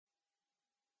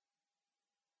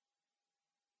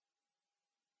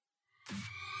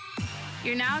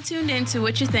You're now tuned into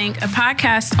What You Think, a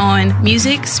podcast on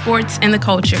music, sports, and the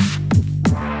culture.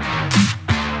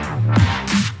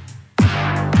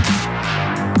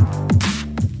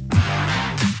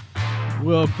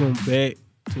 Welcome back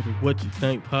to the What You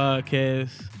Think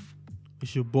podcast.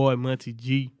 It's your boy Monty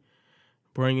G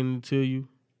bringing it to you.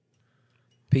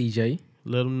 PJ.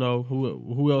 Let them know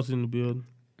who else in the building.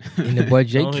 And the boy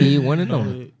J Kid, one and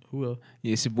only. Who else?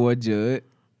 Yeah, it's your boy Judd.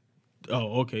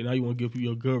 Oh, okay. Now you want to give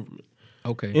your government.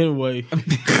 Okay. Anyway,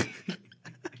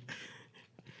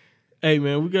 hey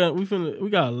man, we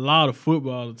got a lot of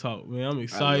football to talk, man. I'm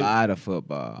excited. A lot of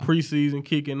football. Preseason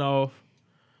kicking off.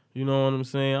 You know what I'm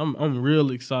saying? I'm real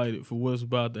excited for what's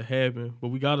about to happen. But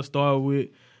we got to start with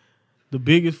the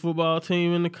biggest football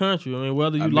team in the country. I mean,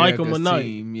 whether you like them or not.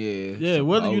 Team, yeah,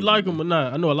 whether you like them or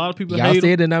not. I know a lot of people Y'all hate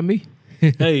said them. it, not me.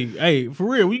 Hey, for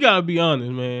real, we got to be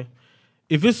honest, man.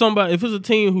 If it's a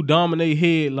team who dominate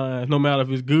headlines, no matter if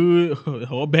it's good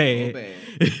or bad,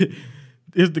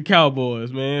 it's the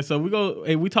Cowboys, man. So we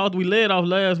led off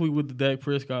last week with the Dak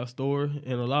Prescott story,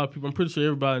 and a lot of people, I'm pretty sure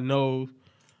everybody knows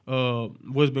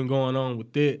what's been going on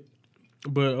with that.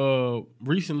 But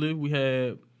recently we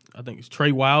had, I think it's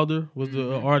Trey Wilder was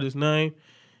the artist's name,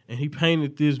 and he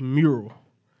painted this mural.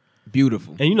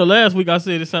 Beautiful. And last week I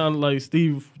said it sounded like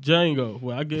Steve Django.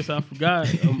 Well, I guess I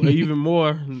forgot even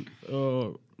more,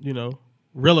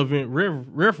 relevant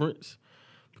reference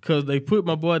because they put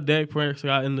my boy Dak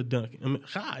Prescott in the Duncan. In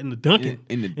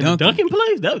the Duncan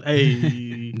place. That was,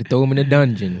 They throw him in the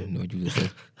dungeon. You know what you would say.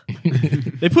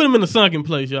 They put him in the sunken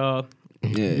place, y'all.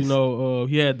 Yes.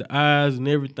 He had the eyes and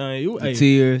everything.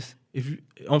 Tears.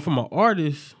 From an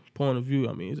artist's point of view,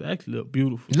 I mean, it's actually look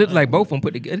beautiful. It looked like both of them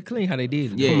put together. Clean how they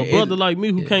did it. Yeah. From a brother like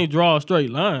me who can't draw a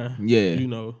straight line. Yeah.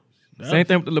 Same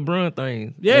thing with the LeBron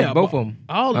thing. Yeah, both of them.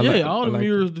 All the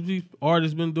mirrors that these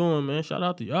artists been doing, man. Shout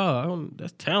out to y'all.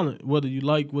 That's talent, whether you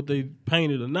like what they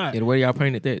painted or not. Yeah, the way y'all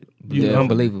painted that, Yeah.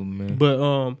 unbelievable, man. But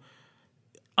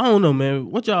I don't know, man.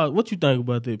 What you think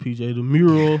about that, PJ? The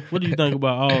mural. What do you think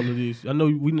about all of this? I know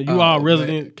you are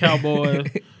resident Cowboys.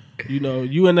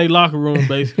 You in their locker room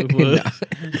basically.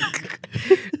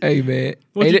 Hey man,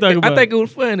 What you think about I think it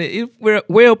was funny. It's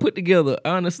well put together. I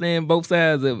understand both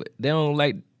sides of it. They don't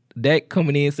like Dak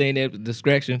coming in saying that was a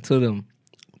distraction to them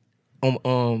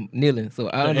kneeling. So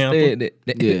I understand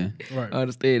that. Yeah. Right. I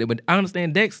understand it. But I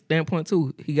understand Dak's standpoint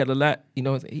too. He got a lot,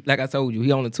 like I told you,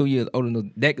 he only 2 years older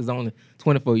than Dak is only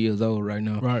 24 years old right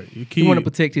now. Right. He want to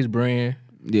protect his brand.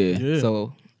 Yeah.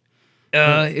 So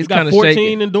it's it's got kind of 14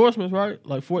 shaky. endorsements, right?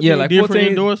 Like 14 Yeah, like different 14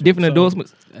 endorsements. different So,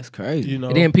 endorsements. That's crazy.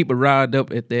 And then people riled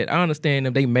up at that. I understand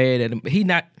them. They mad at him.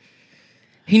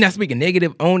 He not speaking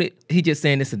negative on it. He just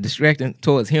saying it's a distraction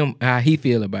towards him, how he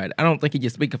feel about it. I don't think he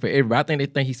just speaking for everybody. I think they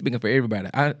think he's speaking for everybody.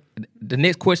 The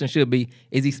next question should be,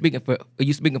 are you speaking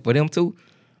for them too?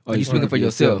 Or are you speaking for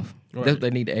yourself? Right. That's what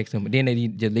they need to ask him. But then they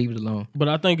need to just leave it alone. But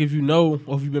I think if you know,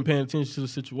 or if you've been paying attention to the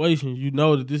situation, you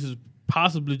know that this is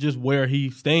possibly just where he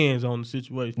stands on the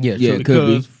situation. Yeah, Yeah, sure. it could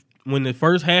be. Because when it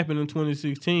first happened in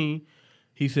 2016,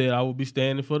 he said, I will be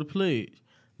standing for the pledge.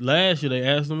 Last year they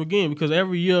asked him again because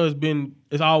every year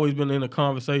it's always been in a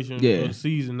conversation of the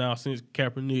season now since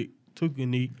Kaepernick took a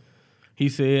knee. He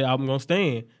said, I'm gonna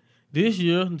stand. This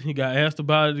year he got asked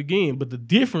about it again, but the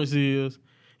difference is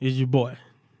your boy,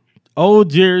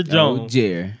 old Jerry Jones. Oh,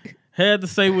 Jerry. Had to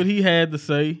say what he had to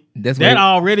say. That's that what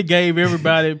already gave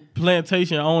everybody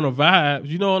plantation owner vibes.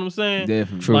 You know what I'm saying?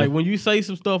 Definitely. True. Like when you say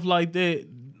some stuff like that,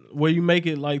 where you make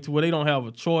it like to where they don't have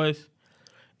a choice,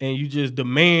 and you just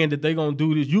demand that they gonna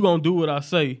do this, you gonna do what I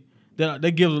say.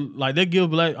 They give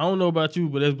black. I don't know about you,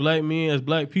 but as black men, as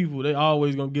black people, they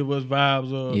always gonna give us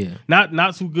vibes of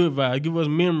not too good vibes. Give us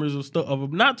memories of stuff of a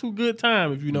not too good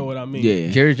time, if you know what I mean. Yeah.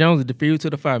 Jerry Jones is the fuel to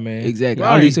the fire, man. Exactly.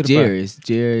 Right. All these To the fire. Jerry's.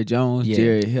 Jerry Jones, Yeah.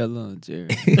 Jerry Heller,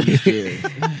 Jerry.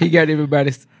 He got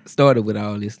everybody started with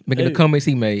all this, making the comments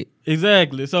he made.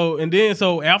 Exactly.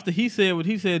 So after he said what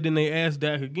he said, then they asked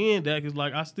Dak again. Dak is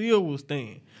like, I still will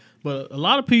stand. But a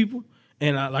lot of people,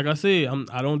 and like I said,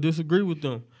 I don't disagree with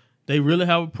them. They really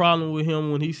have a problem with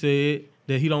him when he said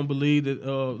that he don't believe that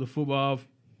the football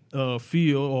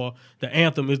field or the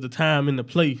anthem is the time and the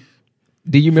place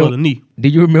Do you for remember the knee. Do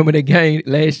you remember that game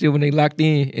last year when they locked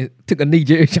in and took a knee,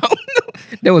 Jerry Jones?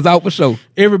 That was out for show.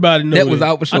 Everybody knew That was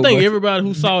out for show. I think boy. everybody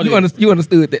who saw you, that, you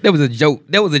understood that. That was a joke.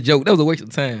 That was a waste of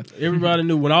time. everybody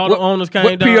knew when all the owners came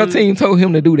What down. PR team told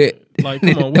him to do that? Like,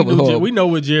 come on, That was horrible. we know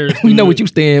what Jerry. We know what you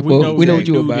stand for. We know what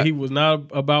you dude, about. He was not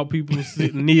about people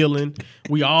sitting kneeling.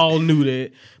 We all knew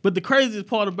that. But the craziest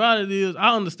part about it is,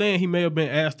 I understand he may have been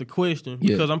asked a question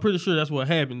because I'm pretty sure that's what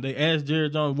happened. They asked Jerry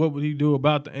Jones what would he do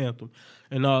about the anthem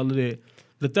and all of that.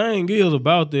 The thing is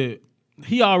about that,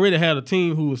 he already had a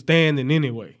team who was standing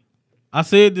anyway. I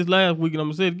said this last week, and I'm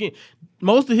gonna say it again.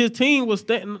 Most of his team was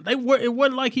standing. It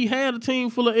wasn't like he had a team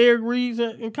full of Eric Reeves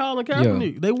and Colin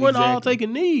Kaepernick. They weren't all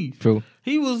taking knees. True.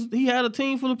 He had a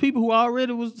team full of people who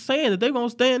already was saying that they're gonna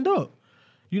stand up.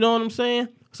 You know what I'm saying?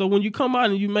 So when you come out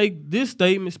and you make this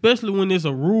statement, especially when there's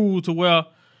a rule to where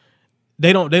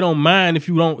they don't mind if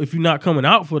you're not coming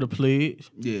out for the pledge.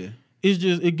 Yeah.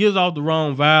 It gives off the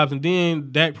wrong vibes. And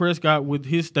then Dak Prescott with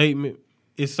his statement,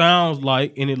 it sounds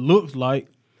like and it looks like,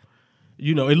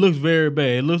 it looks very bad.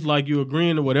 It looks like you're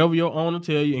agreeing to whatever your owner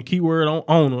tell you. And keyword on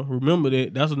owner, remember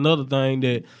that. That's another thing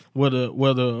that whether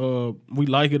we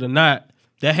like it or not,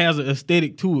 that has an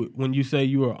aesthetic to it when you say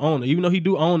you're an owner. Even though he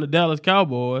do own the Dallas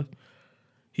Cowboys,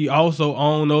 he also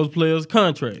owns those players'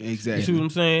 contracts. Exactly. You see what I'm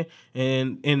saying?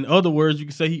 And in other words, you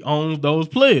can say he owns those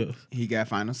players. He got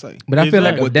final say. But I feel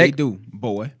like Exactly. What they do,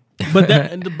 boy. But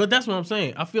that's what I'm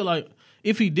saying. I feel like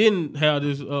if he didn't have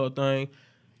this thing,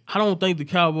 I don't think the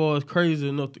Cowboys crazy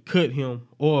enough to cut him.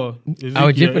 Or I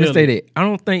was just going to say that. I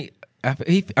don't think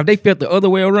if they felt the other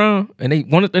way around and they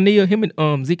wanted to kneel him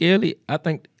and Zeke Elliott, I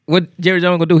think what Jerry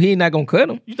Jones gonna do, he ain't not gonna cut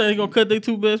him. You think he gonna cut their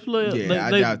two best players? Yeah,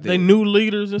 I doubt that. They new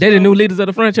leaders. They the new leaders of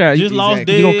the franchise. Just lost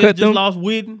you gonna cut Dez, just them? lost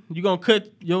Witten. You gonna cut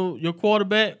your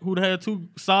quarterback who had 2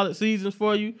 solid seasons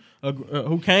for you,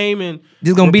 who came and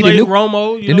This gonna be the new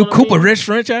Romo, the new Cooper Rush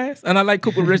franchise. And I like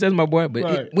Cooper Rush, that's my boy, but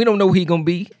Right. we don't know who he gonna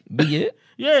be yet.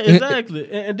 Yeah,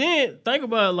 exactly. and then think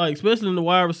about it, like especially in the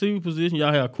wide receiver position,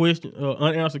 y'all have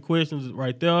unanswered questions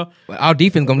right there. But our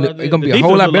defense gonna be a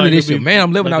whole lot better this year. Man,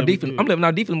 I'm living our defense. I'm living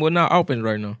our defense more than our offense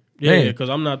right now. Yeah, because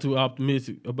I'm not too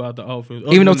optimistic about the offense.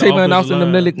 Even though Taylor and Austin,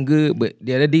 Austin them looking good, but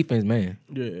yeah, that defense, man.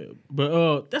 Yeah,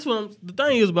 but that's what the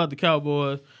thing is about the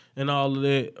Cowboys and all of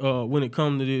that. When it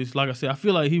comes to this, like I said, I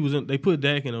feel like they put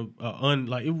Dak in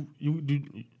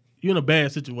you're in a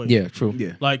bad situation. Yeah, true.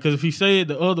 Yeah. Like, because if he said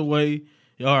the other way,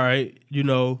 all right,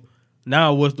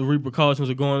 now what's the repercussions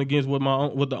of going against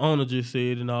what the owner just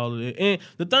said and all of that. And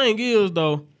the thing is,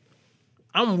 though,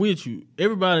 I'm with you.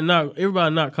 Everybody not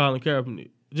Colin Kaepernick.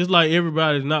 Just like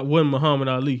everybody's not wasn't Muhammad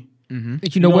Ali. Mm-hmm.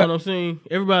 But you know what? I'm saying?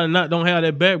 Everybody don't have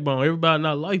that backbone. Everybody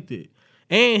not like that.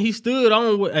 And he stood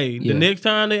on what, the next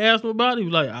time they asked him about it, he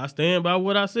was like, I stand by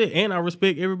what I said. And I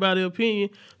respect everybody's opinion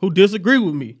who disagree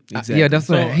with me. Exactly. Yeah, that's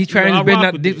right. He's trying his best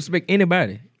not to disrespect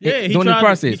anybody. Yeah, during the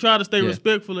process. He tried to stay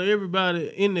respectful of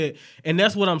everybody in there. And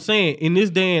that's what I'm saying. In this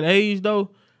day and age, though,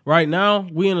 right now,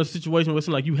 we're in a situation where it's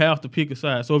like you have to pick a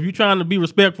side. So if you're trying to be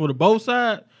respectful to both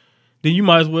sides, then you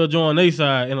might as well join their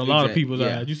side in a lot of people's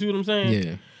eyes. You see what I'm saying?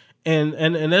 Yeah.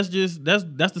 And that's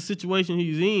the situation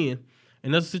he's in.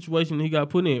 And that's the situation he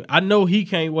got put in. I know he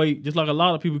can't wait, just like a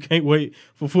lot of people can't wait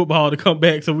for football to come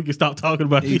back so we can stop talking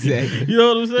about it. Exactly. You know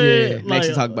what I'm saying? Yeah. Like,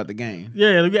 actually talk about the game.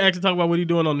 Yeah, we can actually talk about what he's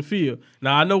doing on the field.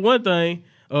 Now, I know one thing.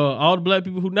 All the black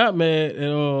people who not mad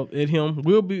at him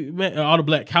will be mad. All the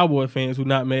black Cowboy fans who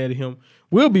not mad at him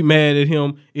will be mad at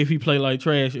him if he play like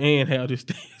trash and have this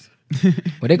stance.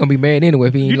 Well, they're gonna be mad anyway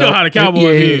if he ain't You know how the Cowboys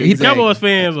is. Exactly. The Cowboys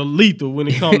fans are lethal when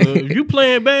it comes to if you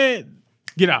playing bad,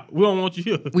 get out. We don't want you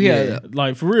here.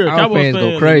 Like for real, our Cowboys fans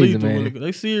go are crazy, lethal man.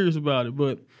 they serious about it.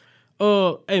 But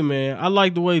hey man, I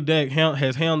like the way Dak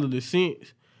has handled it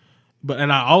since.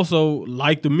 And I also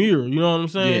like the mirror. You know what I'm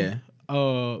saying?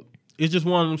 Yeah. It's just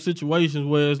one of them situations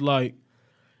where it's like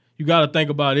you got to think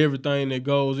about everything that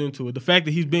goes into it. The fact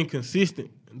that he's been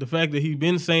consistent, the fact that he's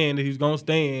been saying that he's gonna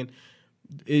stand.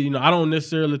 I don't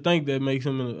necessarily think that makes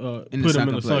him put him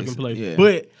in a sunken place. Yeah.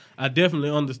 But I definitely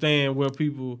understand where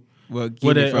people Well,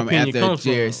 where get that it from opinion after comes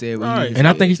Jerry from. said what Right. he And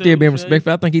I said. think he's He still said being what he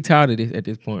respectful. I think he's tired of this at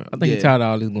this point. I think he's Yeah. tired of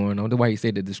all this going on. That's why he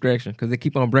said the distraction, because they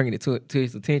keep on bringing it to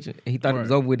his attention. And he thought it was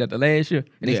Right. over with after last year,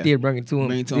 and they Yeah. still bring it to him.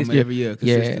 Bring it to this him every year,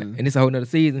 Yeah, consistently. and it's a whole nother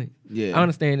season. Yeah. I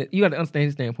understand it. You got to understand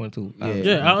his standpoint too.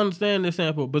 Yeah, I understand this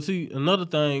sample. But see, another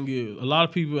thing is a lot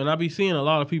of people, and I be seeing a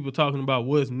lot of people talking about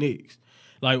what's next.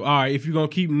 Like, all right, if you're going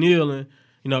to keep kneeling,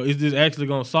 is this actually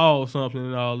going to solve something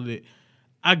and all of that?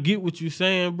 I get what you're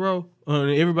saying, bro. And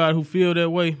everybody who feel that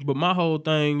way. But my whole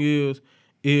thing is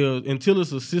until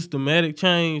it's a systematic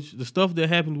change, the stuff that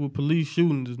happens with police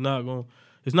shootings is not going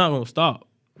to stop.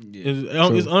 Yeah.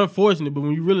 It's unfortunate, but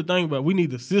when you really think about it, we need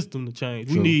the system to change.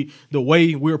 True. We need the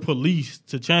way we're policed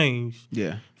to change.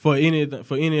 Yeah. For any of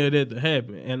that to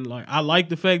happen. And like I like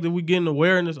the fact that we're getting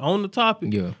awareness on the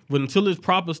topic. Yeah. But until there's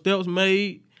proper steps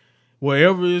made,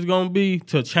 wherever it's gonna be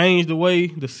to change the way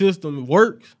the system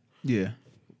works, Yeah.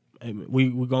 hey man,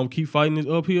 we're gonna keep fighting this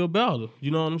uphill battle.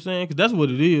 You know what I'm saying? Because that's what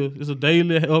it is. It's a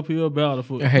daily uphill battle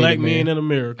for I hate black it, men man. in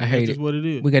America. I hate That's just it. what it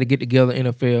is. We got to get together,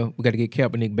 NFL. We got to get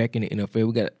Kaepernick back in the NFL.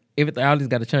 We got everything. All this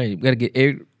got to change. We got to get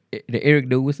the Eric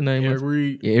dude, what's the name? Eric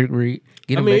Reed. Yeah, Eric Reed.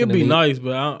 Get I him mean, back in it'd the be league. nice,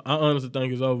 but I honestly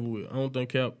think it's over with. I don't think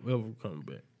Cap ever coming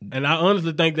back. And I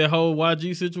honestly think that whole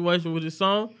YG situation with his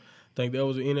song, I think that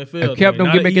was an NFL Cap thing. don't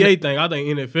Not get an back in EA the- thing. I think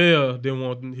NFL didn't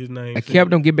want his name. If said. Cap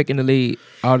don't get back in the league,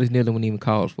 all this kneeling wasn't even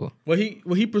called for. Well,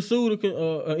 he pursued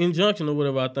an injunction or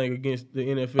whatever, I think, against the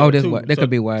NFL. Oh, that's too. why- that could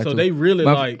be why, So too. they really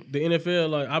But- like the NFL.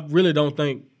 Like, I really don't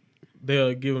think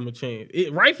they'll give him a chance.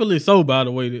 Rightfully so, by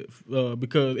the way,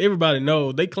 because everybody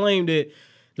knows they claim that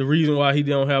the reason why he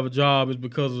don't have a job is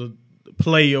because of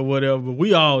play or whatever. But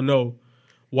we all know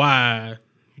why.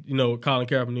 Colin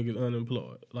Kaepernick is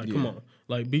unemployed. Like, come on,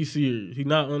 like, be serious. He's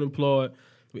not unemployed.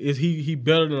 Is he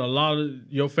better than a lot of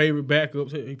your favorite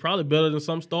backups? He probably better than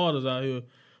some starters out here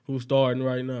who's starting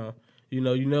right now. You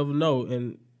never know.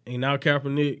 And now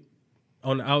Kaepernick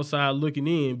on the outside looking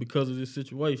in because of this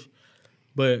situation.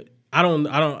 But I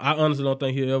honestly don't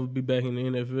think he'll ever be back in the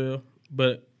NFL.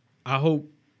 But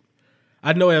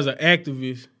I know as an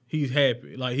activist, he's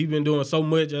happy. Like, he's been doing so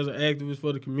much as an activist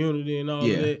for the community and all of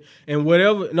that. And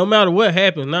no matter what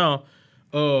happens now,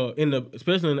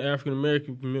 especially in the African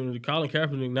American community, Colin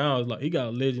Kaepernick now is like, he got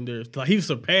a legendary. Like, he's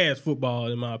surpassed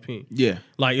football in my opinion. Yeah.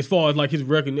 Like, as far as like his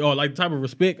record or like the type of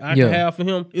respect I can have for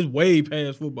him, it's way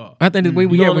past football. I think that's where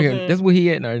we You know at what with I'm him. saying? That's where he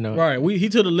at now. Right, he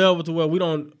to the level to where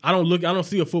I don't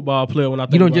see a football player when I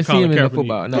think You don't about just see Colin him in the Kaepernick.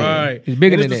 football, no. Right, He's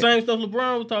bigger and than it's the that. same stuff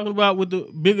LeBron was talking about with the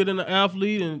bigger than the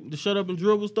athlete and the shut up and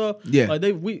dribble stuff. Yeah. like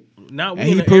we And in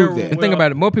he the proved era that. Think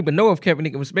about it. More people know of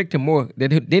Kaepernick and respect him more that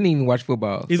didn't even watch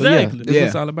football. So, Exactly. that's what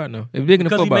it's Yeah. all about now. It's bigger than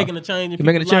because he's football. making a change. He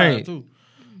making a change. too.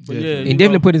 But yeah, And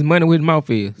definitely put his money where his mouth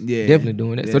is. Yeah. Definitely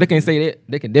doing that. So they can't say that.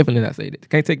 They can definitely not say that. They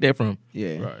can't take that from him.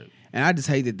 Yeah. Right. And I just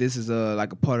hate that this is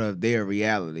like a part of their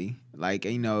reality. Like,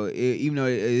 even though it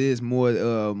is more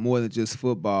than just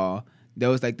football, that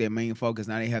was like their main focus.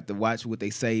 Now they have to watch what they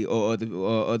say, or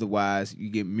otherwise you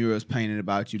get murals painted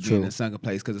about you being in a sunken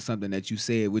place because of something that you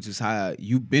said, which is how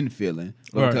you've been feeling.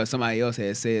 But Right. because somebody else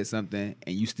had said something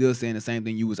and you still saying the same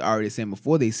thing you was already saying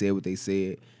before they said what they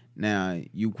said, now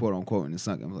you quote unquote in a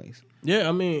sunken place. Yeah,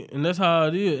 I mean, and that's how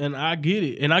it is, and I get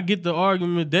it, and I get the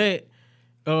argument that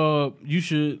you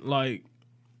should like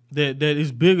that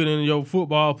is bigger than your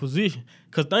football position.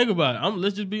 Cause think about it,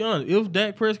 let's just be honest. If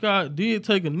Dak Prescott did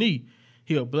take a knee,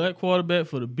 he a black quarterback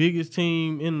for the biggest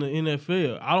team in the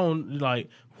NFL. I don't like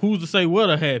who's to say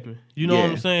what'll happen. You know what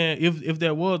I'm saying? If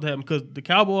that was to happen, because the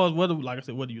Cowboys, whether you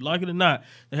like it or not,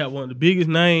 they have one of the biggest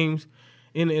names.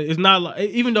 And it's not like,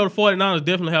 even though the 49ers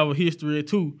definitely have a history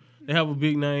too, they have a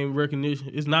big name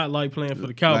recognition. It's not like playing for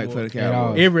the Cowboys. Like for the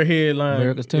Cowboys. Every headline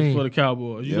America's is team. for the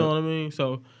Cowboys. You know what I mean?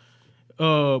 So,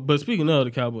 but speaking of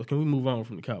the Cowboys, can we move on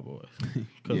from the Cowboys?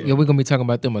 Yeah, we're gonna be talking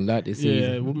about them a lot this Yeah,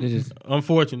 season. This is-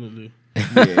 unfortunately.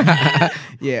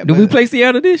 Yeah. do we play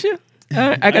Seattle this year?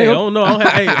 I gotta Hey, I go. don't know.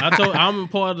 I'm a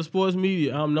part of the sports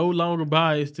media. I'm no longer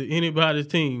biased to anybody's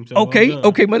team. So Okay, I'm done.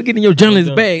 okay, mother, get in your journalist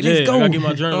I'm done. bag. Let's Yeah, go. I gotta get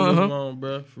my journalism Uh-huh. on,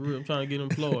 bro. For real, I'm trying to get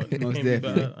employed. Most Can't be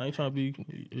definitely. biased. I ain't trying to be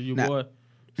your Nah. boy.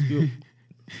 Skip.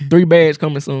 3 bags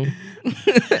coming soon.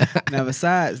 Now,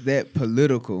 besides that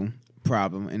political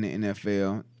problem in the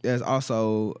NFL, there's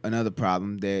also another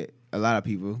problem that a lot of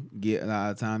people get a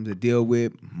lot of times to deal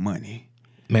with: money.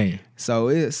 Man, So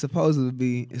it's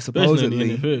supposedly Especially in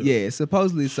the NFL.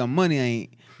 supposedly some money ain't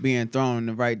being thrown in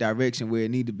the right direction where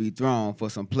it need to be thrown for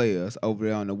some players over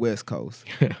there on the West Coast.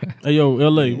 Hey, yo,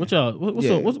 LA, what y'all? What's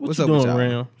Yeah, up? What what's you up with doing, y'all?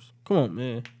 Rams? Come on,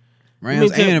 man.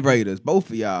 Rams tell- and Raiders, both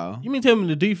of y'all. You mean tell me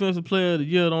the defensive player of the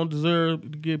year don't deserve to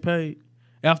get paid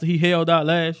after he held out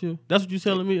last year? That's what you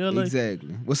telling me, LA?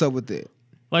 Exactly. What's up with that?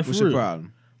 Like, for What's real. your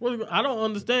problem? I don't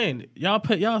understand it. Y'all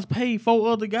paid 4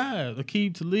 other guys: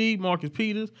 Aqib Talib, Marcus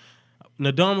Peters,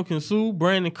 Ndamukong Suh,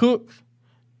 Brandon Cooks.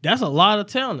 That's a lot of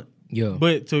talent. yeah.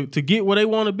 But to get where they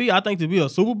want to be, I think to be a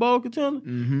Super Bowl contender,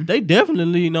 they definitely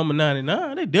need number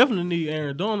 99. They definitely need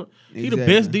Aaron Donald. He the Exactly.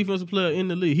 best defensive player in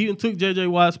the league. He done took J.J.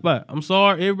 Watt's spot. I'm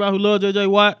sorry, everybody who loves J.J.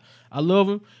 Watt, I love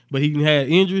him, but he had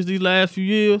injuries these last few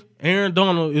years. Aaron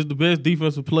Donald is the best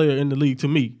defensive player in the league to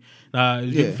me. Now,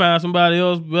 if you can find somebody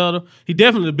else better, he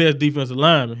definitely the best defensive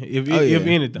lineman, if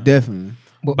anything. Definitely.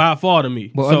 By far to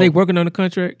me. But So- are they working on the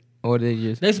contract or they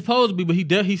just? they supposed to be, but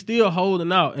he's still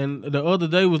holding out. And the other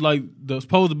day was like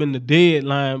supposed to been the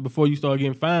deadline before you start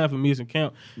getting fined for missing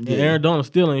count. And Aaron Donald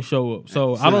still ain't show up.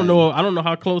 So I don't know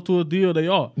how close to a deal they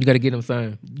are. You got to get them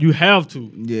signed. You have to.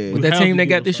 Yeah. You With that have team to they get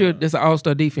got them this year, signed. that's an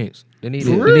all-star defense. They need For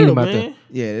it. They real, need him out there. man.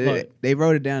 Yeah, Like- they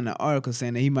wrote it down in the article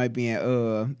saying that he might be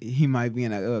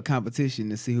in a competition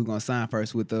to see who's gonna sign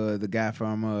first with the guy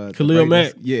from the Khalil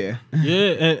Raiders. Mack. Yeah, Yeah,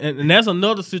 and that's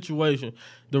another situation.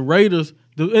 The Raiders,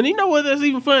 and you know what? That's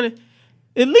even funny.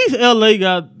 at least LA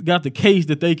got the case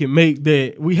that they can make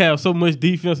that we have so much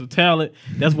defensive talent.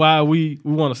 That's why we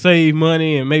want to save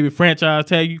money and maybe franchise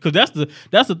tag you, because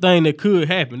that's the thing that could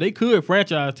happen. They could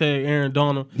franchise tag Aaron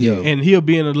Donald, and he'll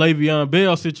be in a Le'Veon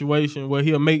Bell situation where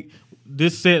he'll make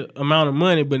this set amount of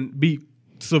money but be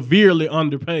severely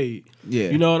underpaid. Yeah,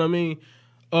 you know what I mean.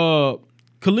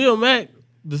 Khalil Mack,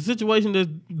 the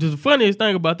situation the funniest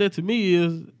thing about that to me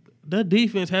is that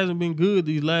defense hasn't been good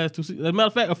these last 2 seasons. As a matter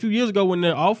of fact, a few years ago when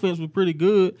their offense was pretty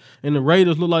good and the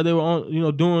Raiders looked like they were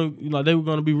on, doing like they were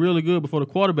going to be really good before the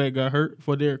quarterback got hurt,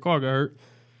 before Derek Carr got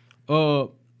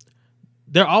hurt.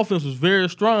 Their offense was very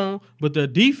strong, but their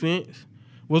defense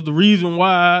was the reason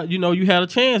why you had a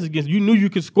chance against. You knew you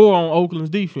could score on Oakland's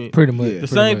defense. Pretty much. The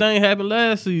same thing happened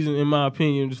last season, in my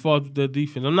opinion, as far as their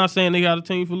defense. I'm not saying they got a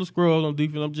team full of scrubs on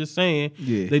defense. I'm just saying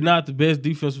they're not the best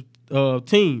defensive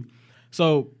team.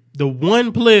 So the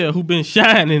one player who been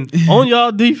shining on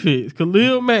y'all defense,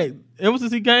 Khalil Mack, ever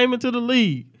since he came into the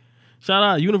league. Shout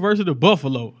out University of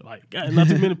Buffalo. Like, God, not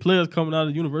too many players coming out of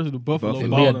the University of Buffalo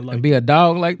balling like and be a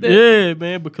dog like that. Yeah,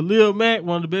 man. But Khalil Mack,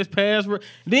 one of the best pass.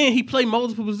 Then he play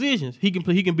multiple positions. He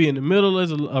can be in the middle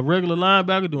as a regular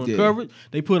linebacker doing coverage.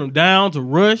 They put him down to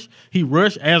rush. He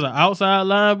rush as an outside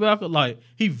linebacker. Like,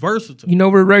 he versatile. You know,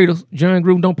 with Raiders, John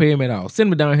Gruden don't pay him at all.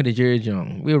 Send him down here to Jerry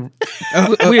Jones. We'll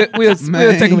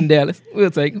take him in Dallas.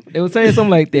 We'll take him. They were saying something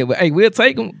like that, but hey, we'll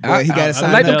take him. Well, he got to sign.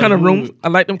 I like them kind of rumors. I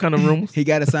like them kind of rumors. He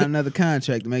got to sign another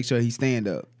contract to make sure he stand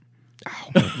up.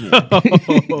 So he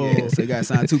got to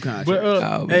sign 2 contracts.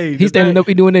 But, hey, he's standing up.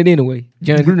 He doing that anyway.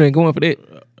 John Gruden ain't going for that.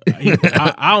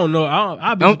 I don't know.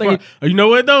 I don't think. You know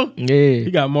what though? Yeah, he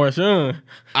got Marshawn.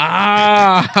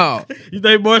 You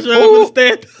think Marshawn would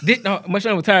stand?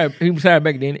 Marshawn was tired. He was tired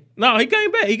back then. No, he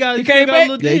came back. He came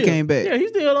back. Yeah, he came back. Yeah, he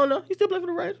still on there. He still play for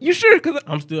the Raiders. You sure? Cause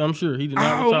I'm sure he did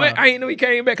not. Oh man, I didn't know he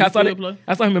came back. I saw him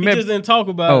in. He just didn't talk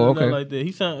about it okay. like that.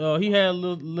 He signed, he had a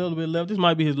little bit left. This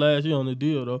might be his last year on the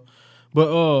deal though. But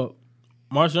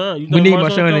Marshawn, you think we need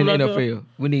Marshawn in the NFL.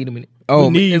 We need him in it.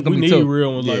 It's gonna be tough.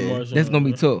 Real ones like Marshawn. That's gonna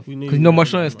be tough because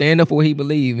Marshawn stand up for what he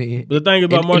believe in. But the thing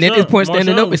about Marshawn, and at this point,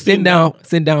 standing up is sitting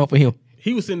down for him.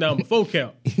 He was sitting down before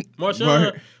Cal.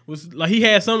 Marshawn was like, he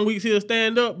had some weeks he'll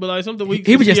stand up, but like some weeks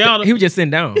he was just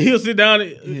sitting down. He'll sit down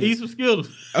and eat some Skittles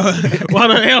while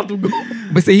the anthem go.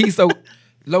 But see, he's so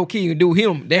low key and do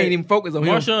him. They ain't even focus on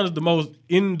him. Marshawn is the most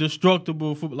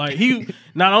indestructible football. Like, he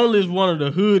not only is one of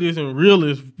the hoodest and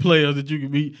realest players that you can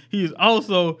beat, he is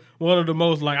also one of the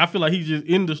most, like, I feel like he's just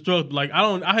indestructible. Like,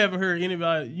 I haven't heard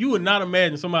anybody. You would not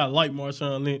imagine somebody like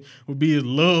Marshawn Lynch would be as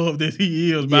loved as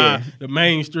he is by the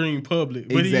mainstream public,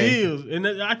 but he is, and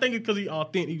I think it's because he's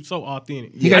authentic. He's so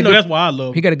authentic. I know that's why I love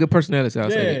him. He got a good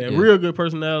personality. Real good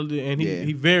personality, and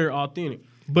he very authentic.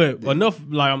 But enough,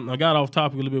 like, I got off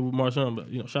topic a little bit with Marshawn,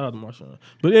 but shout out to Marshawn.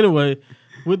 But anyway,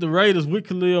 with the Raiders, with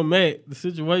Khalil Mack, the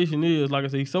situation is, like I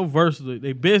said, he's so versatile.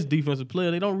 They best defensive player.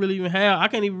 They don't really even have. I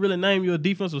can't even really name you a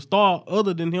defensive star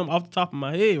other than him off the top of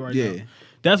my head right now.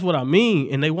 That's what I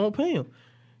mean, and they won't pay him.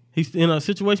 He's in a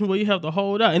situation where you have to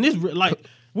hold out, and this like.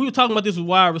 We were talking about this with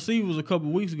wide receivers a couple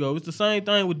of weeks ago. It's the same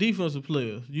thing with defensive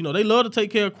players. You know, they love to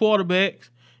take care of quarterbacks.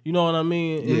 You know what I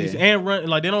mean? And run,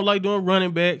 like, they don't like doing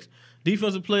running backs.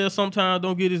 Defensive players sometimes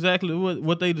don't get exactly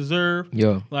what they deserve.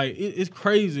 Yeah, like it's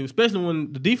crazy, especially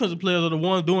when the defensive players are the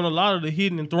ones doing a lot of the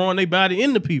hitting and throwing their body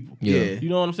into people. Yeah, you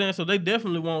know what I'm saying. So they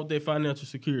definitely want their financial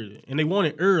security, and they want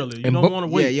it early. You don't want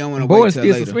to wait. Yeah, you don't want to wait. Bowen's still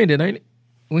later. Suspended, ain't it?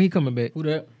 When he coming back? Who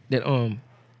that? That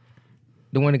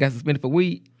the one that got suspended for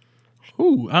weed.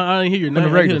 Who? I didn't hear your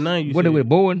name. I hear the name. What it with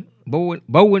Bowen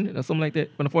or something like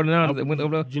that from the 49ers that went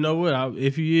over there? You know what?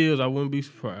 If he is, I wouldn't be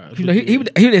surprised. You know, he was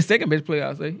the second best player,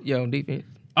 I say. Yeah, on defense.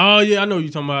 Oh yeah, I know what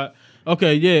you're talking about.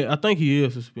 Okay, yeah, I think he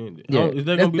is suspended. Yeah. Is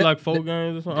that gonna be like 4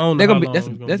 games or something? I don't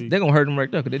know. They're gonna hurt him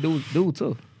right there because they do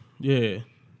tough. Yeah,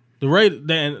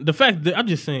 the fact that I'm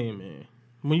just saying, man.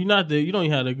 When you're not there, you don't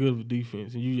even have that good of a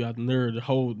defense, and you got the nerve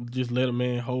to just let a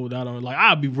man hold out on it. Like,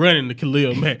 I'll be running to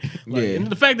Khalil Mack. And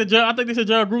the fact that I think they said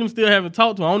John Gruden still haven't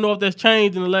talked to him. I don't know if that's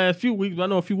changed in the last few weeks, but I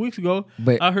know a few weeks ago,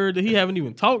 I heard that he haven't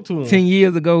even talked to him. 10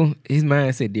 years ago, his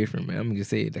mindset different, man. I'm gonna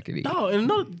just say it like it is. No,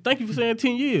 and thank you for saying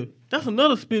 10 years. That's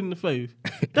another spit in the face.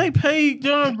 They paid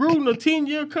John Gruden a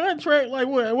 10-year contract. Like,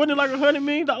 what? Wasn't it like $100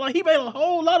 million? Like, he made a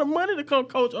whole lot of money to come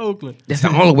coach Oakland. That's the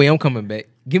only way I'm coming back.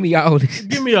 Give me all this.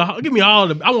 Give me all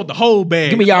the. I want the whole bag.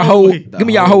 Give me y'all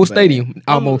whole stadium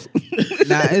almost.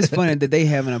 Now it's funny that they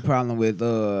having a problem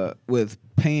with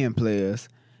paying players,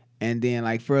 and then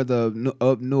like further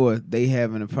up north they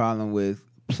having a problem with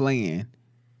playing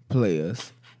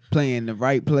players. Playing the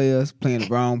right players, playing the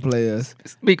wrong players.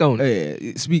 Speak on it.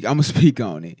 Yeah, I'm gonna speak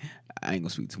on it. I ain't gonna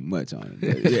speak too much on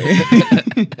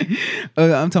it. But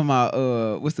yeah. I'm talking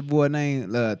about what's the boy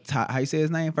name? How you say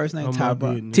his name? First name?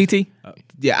 Tyrod. TT.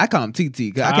 Yeah, I call him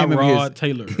TT. I can't remember his.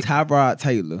 Taylor. Tyrod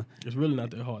Taylor. It's really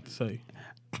not that hard to say.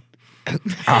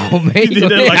 Oh man, You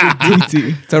did that like TT.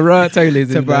 Tyrod Taylor is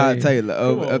his Tyrod name. Taylor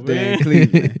up there in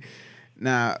Cleveland.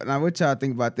 Now, what y'all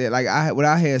think about that? Like, what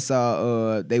I had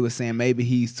saw, they were saying maybe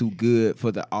he's too good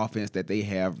for the offense that they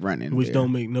have running, Which there.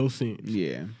 don't make no sense.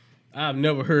 Yeah. I've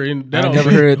never heard that.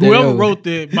 Whoever either. wrote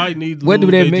that might need to What lose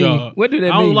do that their mean? job. What do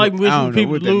that I don't mean? like I wishing don't know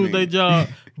people what to that lose mean. their job,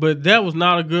 but that was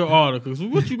not a good article. So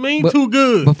what you mean But- too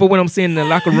good? Before when I'm sitting in the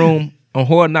locker room on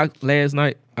Hard Knocks last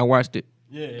night, I watched it.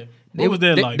 Yeah. What was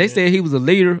that like? They said he was a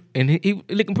leader and he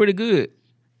looking pretty good.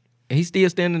 And he's still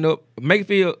standing up.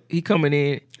 Mayfield, he coming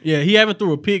in. Yeah, he haven't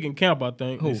threw a pick in camp, I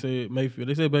think. Who? They said Mayfield.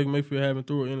 They said Baker Mayfield haven't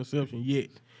threw an interception yet.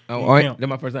 Oh, in all right. camp. That's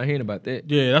my first time hearing about that.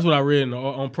 Yeah, that's what I read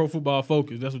on Pro Football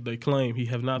Focus. That's what they claim. He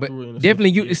have not But threw an interception. definitely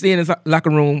you yet. see in his locker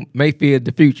room, Mayfield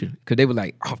the future. Because they were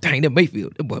like, oh, dang, that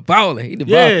Mayfield. That boy balling. He the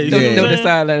Yeah, ball. you That know what I'm was the saying?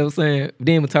 side that I was saying.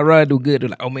 Then when Tyrod do good, they're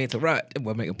like, oh, man, Tyrod, that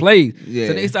boy making plays. Yeah.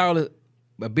 So they saw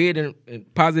a big and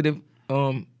positive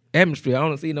atmosphere. I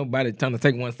don't see nobody trying to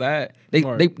take one side. They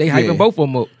Right. they hyping Yeah. both of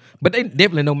them up. But they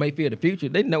definitely know Mayfield the future.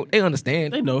 They know. They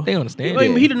understand. They know. They understand. I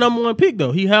mean, he the number one pick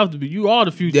though. He have to be. You are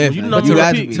the future. Definitely. You the But number you one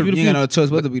got to pick. be. You the You ain't future. got no choice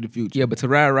but to be the future. Yeah, but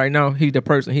Tyrod right now, he's the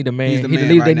person. He the man. He's the he man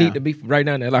the leader right they now. need to be right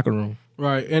now in that locker room.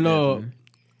 Right. And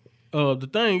the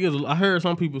thing is, I heard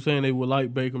some people saying they would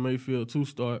like Baker Mayfield to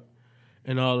start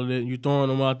and all of that. You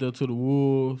throwing him out there to the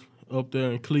Wolves up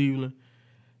there in Cleveland.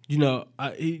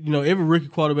 Every rookie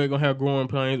quarterback gonna have growing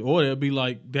pains, or they'll be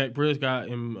like Dak Prescott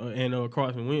and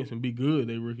Carson Wentz and be good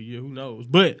their rookie year. Who knows?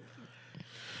 But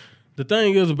the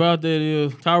thing is about that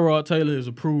is Tyrod Taylor is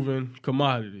a proven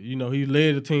commodity. You know, he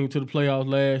led the team to the playoffs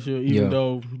last year, even Yeah.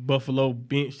 though Buffalo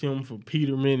benched him for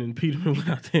Peterman, and Peterman went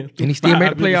out there And he still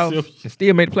made the playoffs. interceptions. And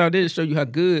still made the playoffs. They just show you how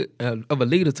good of a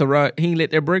leader Tyrod. He ain't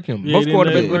let that break him. Yeah, Most he didn't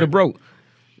let quarterbacks it would have break. broke.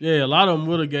 Yeah, a lot of them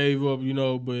would have gave up,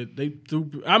 but they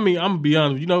threw. I mean, I'm gonna be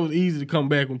honest. It's easy to come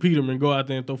back when Peterman go out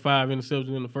there and throw 5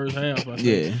 interceptions in the first half. I think.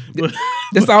 Yeah. But,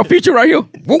 That's our future right here.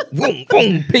 Boom, boom,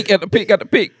 boom. Pick after pick after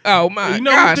pick. Oh my You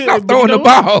know gosh! what, Stop but throwing you the know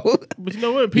ball. but you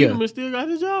know what? Peterman still got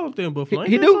his job up there in Buffalo.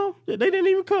 He Ain't that do? something? They didn't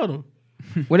even cut him.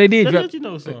 When they did That drop, let you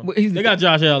know something. Well, he's- They got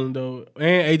Josh Allen though,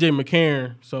 and AJ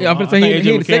McCarron. So yeah, I'm I gonna say think he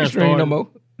AJ ain't the second McCarron string no started. more.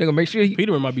 They gonna make sure he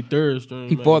Peterman might be third string.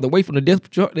 man. farther away from the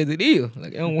depth chart as it is.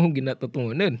 Like I don't want him getting out there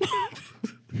throwing nothing.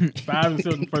 5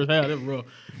 interceptions in the first half. That's rough.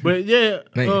 But yeah,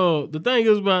 Man. the thing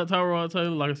is about Tyrod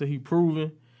Taylor, like I said, he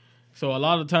proven. So a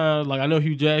lot of times, like I know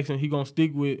Hugh Jackson, he gonna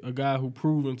stick with a guy who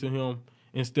proven to him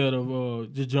instead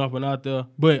of just jumping out there.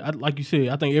 But like you said,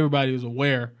 I think everybody is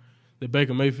aware that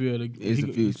Baker Mayfield Is the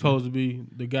future. he's supposed to be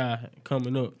the guy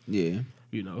coming up. Yeah.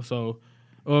 So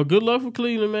good luck for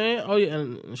Cleveland, man. Oh yeah,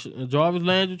 and Jarvis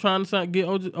Landry trying to get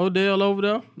Odell over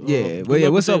there. Yeah. Good Well, yeah.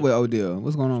 luck What's with up that. with Odell?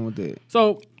 What's going on with that?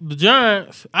 So the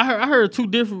Giants, I heard 2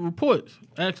 different reports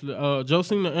actually.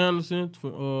 Josina Anderson,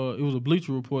 it was a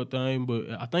Bleacher Report thing, but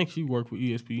I think she worked with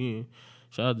ESPN.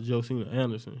 Shout out to Josina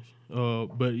Anderson.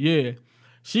 But yeah,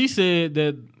 she said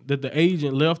that the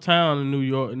agent left town in New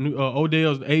York.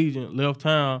 Odell's agent left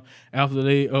town after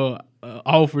they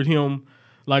offered him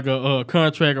like a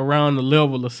contract around the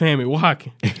level of Sammy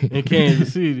Watkins in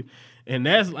Kansas City. And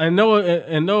that's no.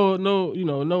 I'm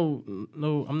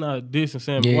not dissing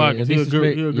Sammy Yeah, Watkins. He's a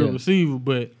disrespect, good yeah. receiver,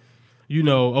 but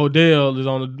Odell is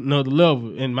on another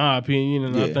level in my opinion,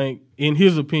 and I Yeah. think in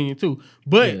his opinion too.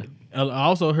 But Yeah. I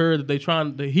also heard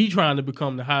that he trying to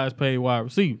become the highest paid wide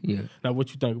receiver. Yeah. Now, what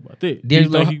you think about that? Do you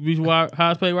D'Angelo- think he be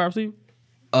highest paid wide receiver?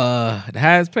 The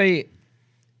highest paid.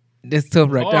 That's tough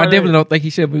right there. I Hard, definitely ain't don't think he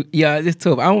should be. Yeah, it's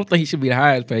tough. I don't think he should be the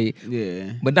highest paid.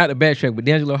 Yeah. But not the backtrack. But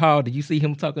D'Angelo Hall, did you see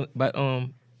him talking about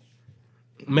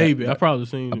Maybe I probably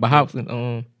seen it. about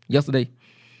Hobson yesterday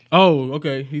Oh,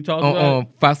 okay. He talked about. on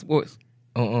Fox Sports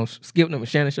on Skip and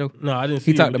Shannon show? No, I didn't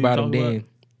see. He talked what about him. talked Then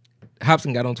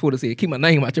Hobson got on Twitter said, "Keep my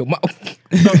name out your mouth."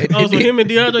 Oh, so him and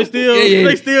DeAndre still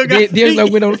they still got.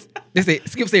 D'Angelo went on. They said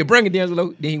Skip said, "Bring it,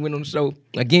 D'Angelo." Then he went on the show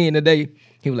again today.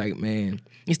 He was like, "Man."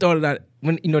 He started out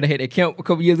when they had that camp a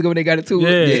couple years ago when they got it too. Yeah,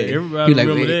 everybody He was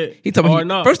remember "Man," that. He told me, Hard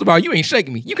Knocks. first of all, you ain't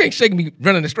shaking me. You can't shake me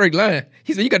running a straight line.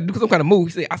 He said, you got to do some kind of move.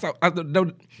 He said,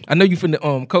 I know you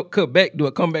finna cut back, do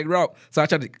a comeback route. So I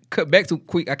tried to cut back too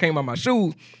quick. I came out my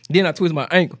shoes. Then I twisted my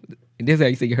ankle. And that's how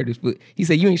he said you hurt his foot. He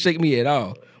said, you ain't shaking me at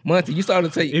all. Monty, you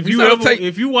started to take.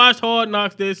 If you watched Hard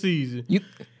Knocks that season,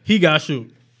 he got shook.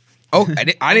 Oh,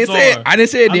 I didn't say it. I didn't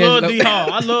say it. I love D'Angelo. D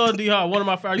Hall. I love D Hall. One of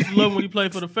my favorites. I used to love him when he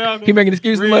played for the Falcons. He making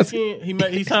excuses for us.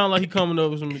 He sound like he coming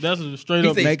up with some. That's a straight He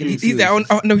up. said, he said,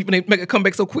 "Oh no, he make a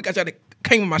comeback so quick. I tried to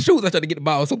came in my shoes. I tried to get the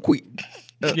ball so quick."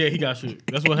 Yeah, he got shook.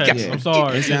 That's what happened. Yeah. I'm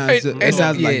sorry. It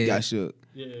sounds like he Yeah. got shook.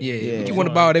 Yeah. But you want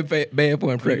the ball that bad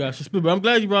for him, He Craig. got suspended. But I'm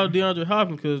glad you brought up DeAndre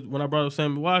Hopkins because when I brought up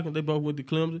Sammy Watkins, they both went to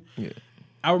Clemson. Yeah.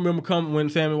 I remember when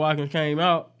Sammy Watkins came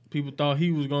out, people thought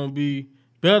he was gonna be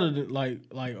better than like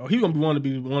or he gonna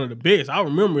be one of the best. I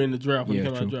remember in the draft when he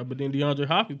came out of the draft. But then DeAndre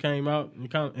Hopkins came out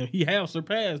and he have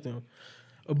surpassed him.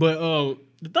 But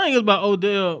the thing is about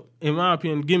Odell, in my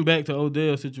opinion, getting back to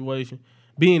Odell's situation,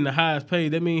 being the highest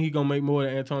paid, that means he gonna make more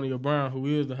than Antonio Brown, who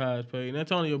is the highest paid. And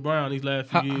Antonio Brown these last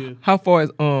few years. How far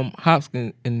is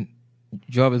Hopkins and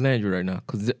Jarvis Landry right now?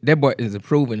 Because that boy is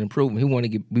improving. He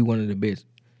want to be one of the best.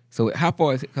 So how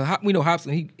far is it? Because we know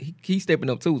Hopkins, he's stepping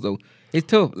up too. So it's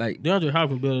tough. Like DeAndre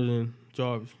Hopkins better than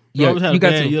Jarvis. Yeah, Jarvis had you a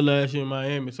got bad to. year last year in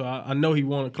Miami, so I know he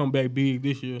want to come back big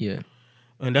this year. yeah,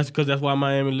 And that's why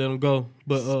Miami let him go.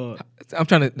 But I'm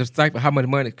trying to decipher how much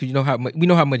money because we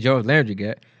know how much Jarvis Landry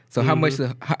got. So how much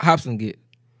does Hopkins get?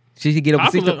 Should he get over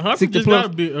Hopkins 60 just plus?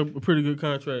 got a pretty good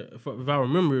contract if I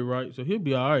remember it right. So he'll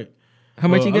be all right. How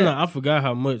much he got? I forgot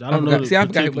how much. I don't know. See, I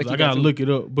forgot how particulars. much he I got, gotta too. look it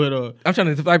up. But I'm trying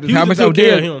to decipher how Houston much took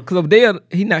care of Odell. him. Because Odell,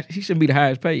 he shouldn't be the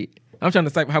highest paid. I'm trying to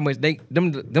decipher how much they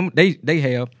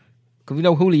have. Because we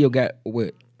know Julio got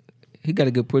what? He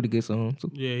got a pretty good song. So.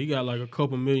 yeah, he got like a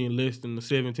couple million less than the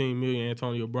 17 million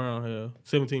Antonio Brown had.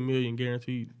 17 million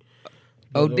guaranteed.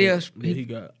 But, Odell, he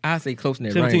got I say close in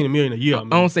that 17 range. million a year. I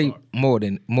don't say more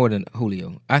than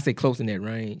Julio. I say close in that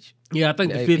range. Yeah, I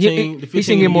think the He 15. The 15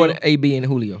 shouldn't get more a than year. AB and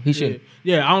Julio. He shouldn't.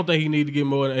 Yeah, I don't think he need to get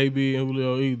more than AB and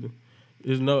Julio either.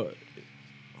 It's no.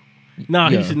 Nah,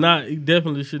 Yeah. he should not. He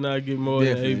definitely should not get more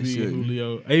Definitely than AB and shouldn't.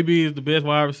 Julio. AB is the best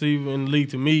wide receiver in the league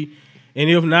to me, and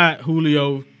if not,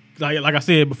 Julio, like I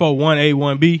said before, 1A,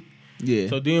 1B. Yeah.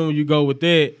 So then when you go with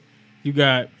that, you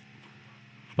got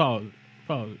pause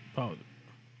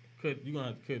it. You gonna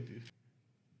have to cut this.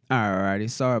 Alrighty,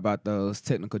 sorry about those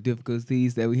technical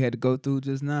difficulties that we had to go through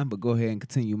just now, but go ahead and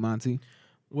continue, Monty.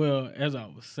 Well, as I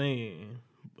was saying,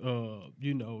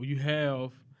 you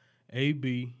have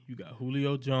AB, you got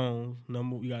Julio Jones, you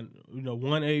got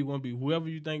 1A, 1B, whoever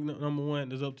you think number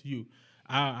one is up to you.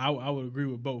 I would agree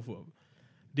with both of them.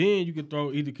 Then you could throw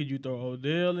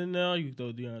Odell in there, you could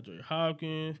throw DeAndre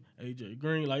Hopkins, AJ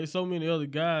Green, like there's so many other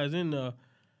guys in there.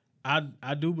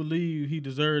 I do believe he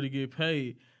deserved to get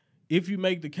paid. If you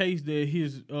make the case that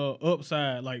his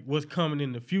upside, like what's coming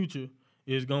in the future,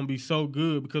 is gonna be so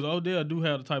good, because Odell do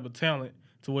have the type of talent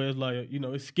to where it's like,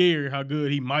 it's scary how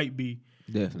good he might be.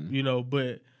 Definitely.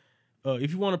 But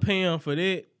if you want to pay him for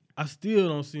that, I still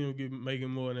don't see him making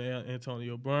more than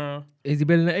Antonio Brown. Is he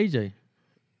better than AJ?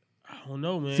 I don't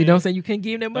know, man. See, don't say you can't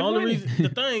give him that The much only money. reason, the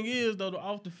thing is though, the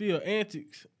off the field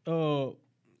antics.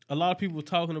 A lot of people were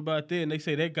talking about that, and they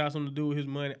say that got something to do with his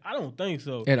money. I don't think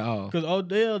so. At all. Because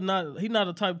Odell's not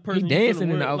the type of person He you dancing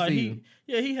finna in the worry- like offseason.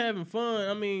 he having fun.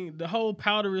 I mean, the whole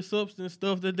powdery substance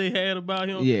stuff that they had about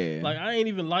him. Yeah. Like, I ain't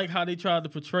even like how they tried to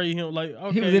portray him. Like,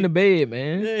 okay, He was in the bed,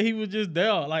 man. yeah, he was just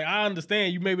there. Like, I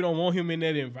understand you maybe don't want him in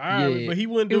that environment, Yeah. but he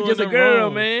wasn't It doing was just a nothing girl,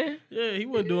 wrong. man. Yeah, he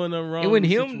wasn't doing nothing wrong. It wasn't in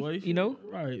the him, situation.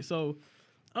 Right. So,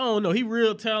 I don't know. He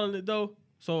real talented, though.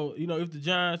 So, if the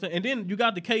Giants... And then you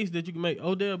got the case that you can make.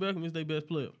 Odell Beckham is their best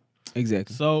player.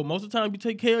 Exactly. So, most of the time, you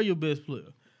take care of your best player.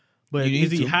 But You need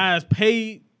is he to. highest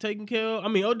paid taken care of? I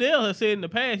mean, Odell has said in the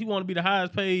past he want to be the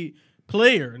highest paid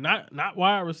player, not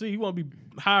wide receiver. He want to be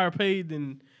higher paid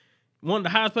than... One of the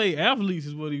highest paid athletes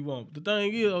is what he wants. The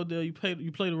thing is, Odell, you play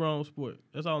the wrong sport.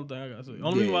 That's the only thing I got to say.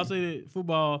 Only reason why I say that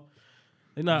football...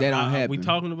 They not. That don't happen. We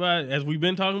talking about it, as we've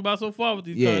been talking about so far with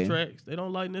these Yeah. contracts. They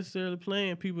don't like necessarily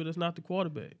playing people that's not the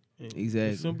quarterback. And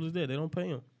Exactly. As simple as that. They don't pay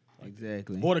them.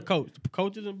 Exactly. Or the coach. The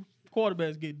coaches and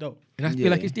quarterbacks get dope. And I Yeah.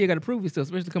 feel like he still got to prove himself,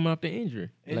 especially coming off the injury.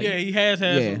 And Like, yeah, he has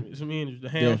had Yeah. some injuries, the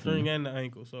hamstring Definitely. and the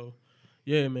ankle. So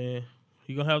yeah, man,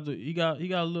 he gonna have to. He got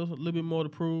a little bit more to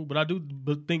prove. But I do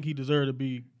think he deserved to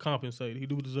be compensated. He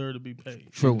do deserve to be paid.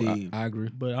 true. Indeed. I agree.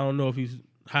 But I don't know if he's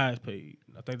highest paid.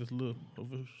 I think that's a little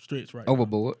of a stretch right now.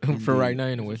 Overboard for right now,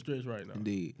 It's anyway. a stretch right now.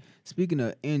 Indeed. Speaking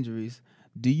of injuries,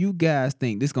 do you guys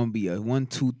think this is gonna be a 1,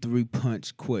 2, 3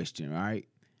 punch question? Right.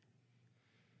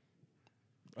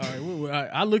 All right,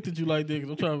 I looked at you like that because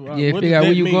I'm trying to. Yeah, what figure does out where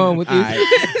that you mean? going with All this.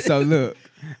 right. So look,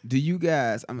 do you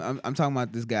guys? I'm talking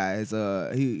about this guy. It's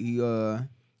he I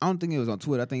don't think it was on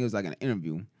Twitter. I think it was like an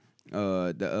interview.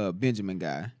 The Benjamin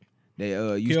guy. They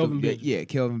used Kelvin to Benjamin.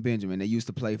 Kelvin Benjamin. They used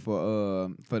to play for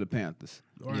the Panthers.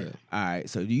 All right. Yeah. All right.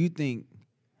 So do you think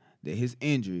that his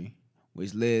injury,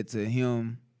 which led to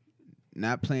him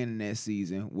not playing in that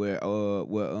season where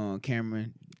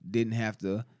Cameron didn't have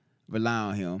to rely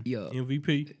on him. Yeah.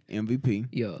 MVP.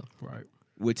 Yeah. Right.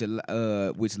 Which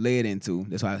led into,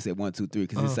 that's why I said 1, 2, 3,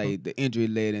 because it say the injury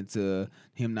led into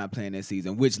him not playing that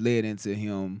season, which led into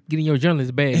him Getting your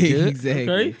journalist badge. Jud.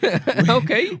 exactly.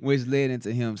 Okay. Which led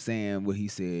into him saying what he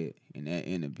said in that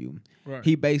interview. Right.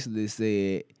 He basically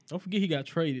said, Don't forget he got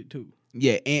traded too.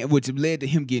 yeah, and which led to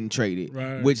him getting traded,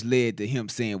 Right. which led to him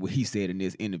saying what he said in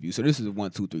this interview. So this is a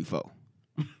 1, 2, 3, 4.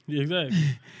 Yeah, exactly.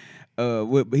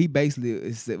 But he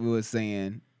basically was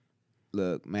saying,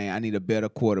 look, man, I need a better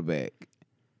quarterback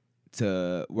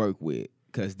to work with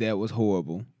because that was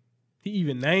horrible. He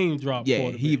even name dropped. Yeah,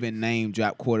 he even name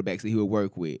dropped quarterbacks that he would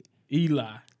work with.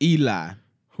 Eli.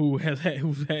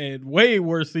 who's had way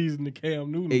worse season than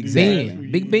Cam Newton. Exactly. these last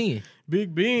few Big years. Ben.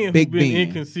 Big Ben, Big who's been Ben.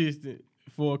 inconsistent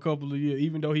for a couple of years,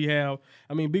 even though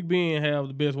Big Ben have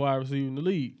the best wide receiver in the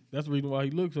league. That's the reason why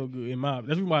he looks so good. That's the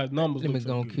reason why his numbers Let me look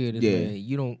go so and good. kill this Yeah. man.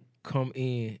 You don't come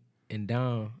in and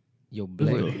down your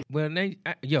black. Well,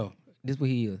 this what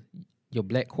he is. Your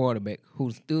black quarterback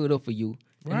who stood up for you.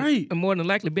 Right. And more than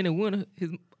likely been a winner his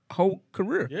whole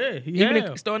career. Yeah, he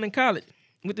Even starting in college.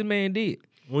 What the man did.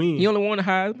 Win. He only won the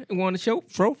Heisman and won the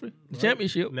trophy, the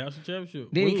championship. National championship.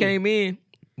 Then he Win. came in,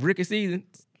 rookie season,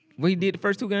 what he did the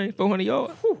first 2 games, 400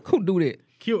 yards. Who do that?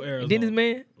 Killed Arizona. Then this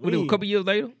man, with a Win. couple years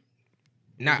later,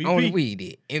 not MVP. only we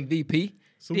did MVP,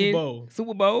 then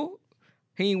Super Bowl.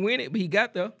 He ain't win it, but he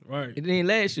got there. Right. And then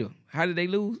last year, how did they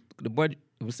lose? The budget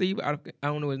receiver, I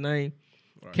don't know his name.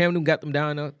 Right. Cam Newton got them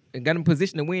down there and got him in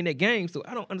position to win that game. So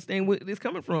I don't understand where this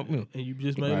coming from. And you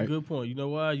just made a good point. You know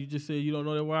why? You just said you don't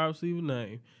know that wide receiver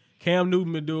name. Cam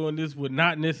Newton been doing this with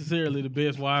not necessarily the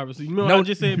best wide receiver. You know, I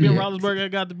just said Ben Roethlisberger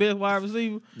got the best wide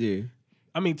receiver. Yeah.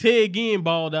 I mean, Ted Ginn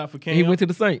balled out for Cam. He went to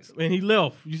the Saints. And he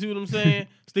left. You see what I'm saying?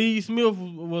 Steve Smith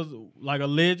was like a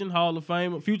legend, Hall of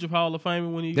Famer, future Hall of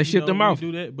Famer when he they shipped him off.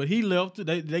 Do that, but he left.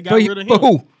 They got rid of him. For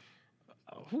who?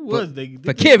 Who was they?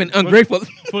 For Kevin, ungrateful.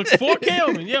 For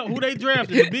Kelvin, yeah. Who they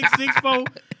drafted? The big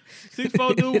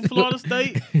 6'4" dude from Florida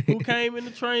State who came in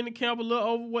the training camp a little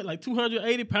overweight, like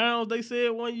 280 pounds. They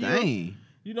said one year. Dang.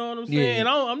 You know what I'm saying? Yeah. And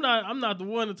I'm not the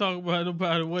one to talk about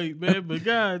nobody weight, man. But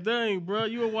god dang, bro,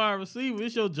 you a wide receiver.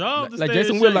 It's your job to Like stay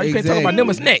Jason in Whitlock, shape. you can't talk about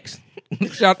them snacks.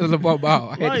 Shout to LeVar Ball.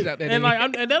 I had to Right. shout that And in.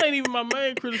 like, and that ain't even my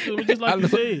main criticism. Just like you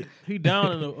said, he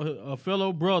down in a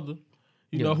fellow brother,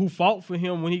 you know, who fought for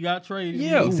him when he got traded.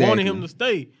 Yeah. who Exactly. wanted him to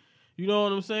stay. You know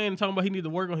what I'm saying? Talking about he need to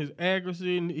work on his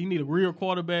accuracy. And he need a real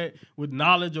quarterback with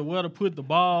knowledge of where to put the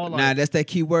ball. Like, Nah, that's that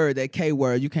key word, that K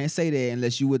word. You can't say that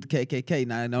unless you with the KKK.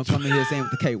 Now, don't come in here saying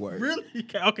with the K word. really?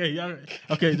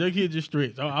 Okay, Jake Kidd just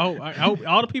stretch. I hope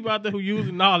all the people out there who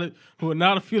using knowledge who are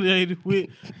not affiliated with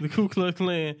the Ku Klux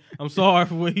Klan, I'm sorry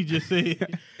for what he just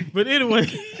said. But anyway.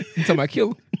 You talking about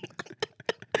Killer?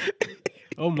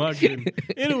 Oh my goodness.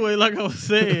 Anyway, like I was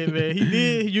saying, man, he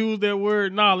did use that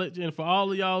word knowledge, and for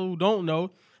all of y'all who don't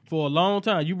know, for a long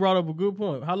time, you brought up a good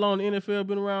point. How long the NFL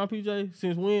been around, PJ?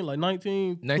 Since when? Like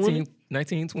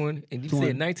 1920. And you 20.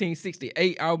 said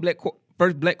 1968, our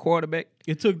first black quarterback.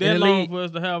 It took In that the long league. for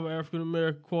us to have an African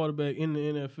American quarterback in the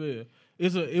NFL.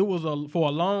 It was for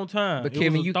a long time. But It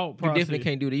Kevin, was a you thought definitely process.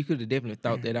 can't do that. You could have definitely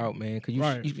thought that out, man. Because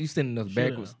Right. you sending us Shoulda.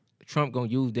 backwards. Trump gonna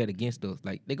use that against us.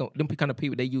 Like them kind of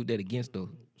people, they use that against us.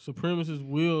 Supremacists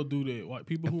will do that. White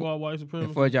people who are white And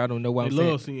supremacists, for y'all don't know why they I'm saying.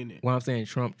 love seeing that. Why I'm saying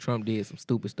Trump did some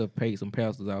stupid stuff, paid some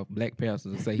pastors off, black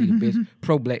pastors, and say he the best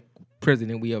pro-black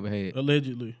president we ever had.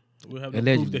 Allegedly. We'll have the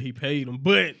Allegedly. proof that he paid them.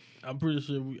 But I'm pretty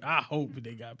sure I hope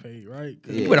they got paid, right?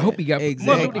 'Cause You better hope he got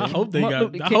Exactly. I hope they Martin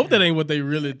got. Luther I King- hope that ain't what they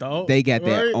really thought. They got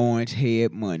that right? orange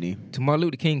head money. To Martin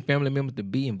Luther King family members to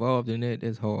be involved in that.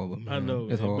 That's horrible, man. I know,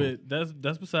 That's man, horrible. but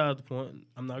that's besides the point.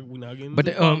 We're not getting. But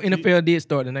into the politics. NFL did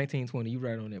start in 1920. You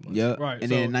right on that one. Yep. Right, And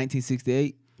so- then in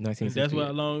 1968, And that's 1968.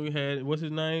 how long we had. What's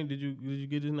his name? Did you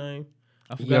get his name?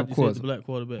 I forgot. Yeah, of you course. said the black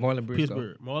quarterback. Marlon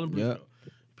Briscoe. Marlon Briscoe. Yep.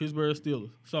 Pittsburgh Steelers.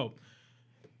 So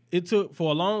it took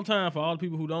for a long time for all the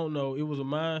people who don't know. It was a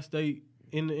mind state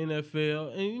in the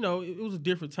NFL, and you know it was a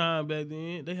different time back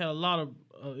then. They had a lot of.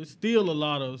 It's still a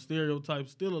lot of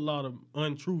stereotypes. Still a lot of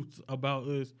untruths about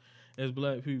us as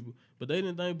black people. But they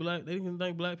didn't think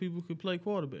black people could play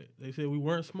quarterback. They said we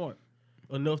weren't smart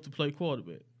enough to play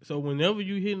quarterback. So whenever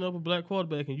you hitting up a black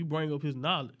quarterback and you bring up his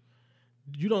knowledge,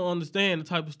 you don't understand the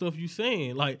type of stuff you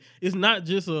saying. Like, it's not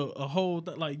just a whole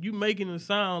thing. Like, you making it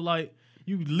sound like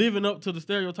you living up to the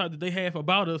stereotype that they have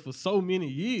about us for so many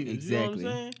years. Exactly. You know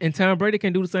what I'm saying? And Tom Brady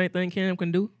can do the same thing Cam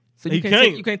can do. So He you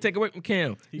can't. you can't take away from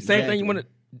Cam. Same thing Exactly. you want to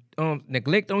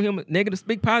neglect on him, negative,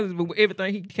 speak positive with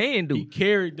everything he can do. He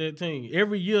carried that team.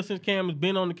 Every year since Cam has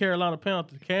been on the Carolina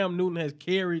Panthers, Cam Newton has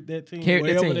carried that team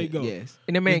wherever they go. Yes.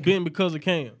 And the man, It's been because of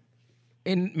Cam.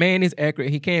 and man is accurate.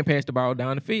 He can pass the ball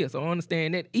down the field. So I don't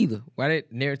understand that either. Why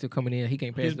that narrative coming in, he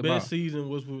can't pass His the ball. best season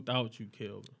was without you,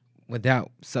 Kelvin.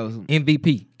 Without So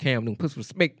MVP, Cam Newton. Put some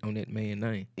respect on that man's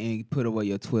name. and put away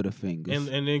your Twitter fingers.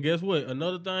 And then guess what?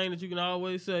 Another thing that you can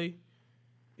always say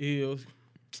is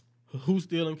who's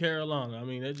still in Carolina. I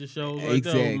mean, that just shows right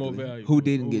there who's more Exactly. valuable. Who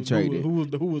didn't get traded? Who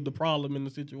was the problem in the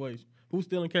situation? Who's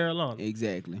still in Carolina?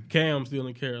 Exactly. Cam's still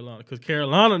in Carolina because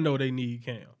Carolina know they need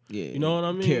Cam. Yeah. You know what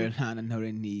I mean? Carolina know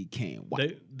they need Cam.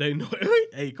 They know.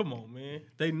 Hey, come on, man.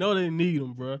 They know they need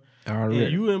him, bro. Already.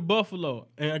 And you in Buffalo,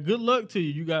 and good luck to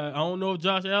you. You got. I don't know if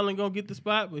Josh Allen gonna get the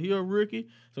spot, but he a rookie,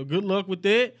 so good luck with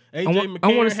that. AJ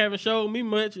McCarron haven't showed me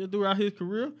much throughout his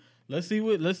career. Let's see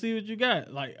what you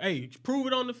got. Like, hey, prove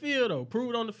it on the field though. Prove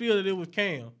it on the field that it was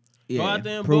Cam. Yeah, Go out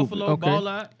there in prove Buffalo, it. Okay. ball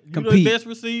out. You Compete. the best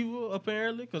receiver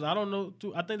apparently, because I don't know.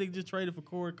 I think they just traded for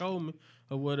Corey Coleman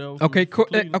or whatever. Okay, from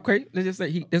Cleveland. okay. Let's just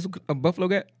say that's a Buffalo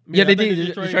guy. Yeah, Yeah, they I think did. they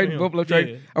They just traded him. Buffalo trade.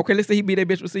 Yeah. Okay, let's say he be their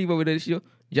best receiver over there this year.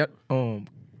 Yeah,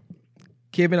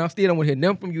 Kevin, I still don't want to hear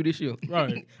nothing from you this year.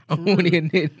 Right. I don't want to hear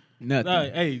nothing. Nothing.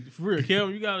 Like, hey, for real,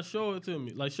 Kelvin, you gotta show it to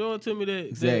me. Like, show it to me that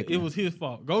Exactly. it was his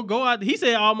fault. Go out. He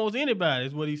said almost anybody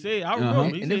is what he said. I remember. He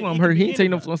And said that's what I'm it heard. could He be ain't taking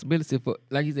no anybody. responsibility for,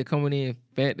 like he said, coming in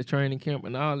fat to training camp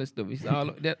and all that stuff. He's all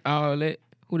that.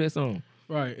 Who that song?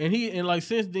 Right, and like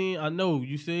since then, I know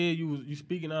you said you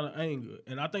speaking out of anger,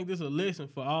 and I think this is a lesson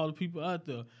for all the people out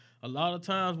there. A lot of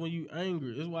times when you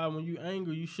angry, it's why when you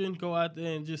angry, you shouldn't go out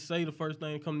there and just say the first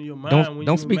thing that come to your mind. when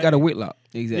Don't you speak mad. out of Whitlock.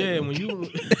 Exactly. Yeah, when you.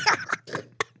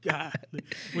 God.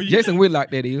 When you, Jason Whitlock,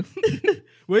 that is.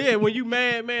 Well, yeah, when you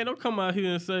mad, man, don't come out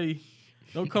here and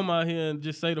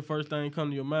just say the first thing that come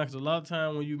to your mind. Because a lot of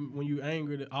time when you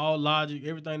angry, all logic,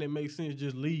 everything that makes sense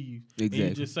just leaves. Exactly. And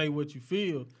you just say what you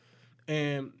feel.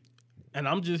 And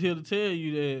I'm just here to tell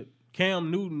you that Cam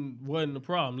Newton wasn't the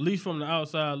problem. At least from the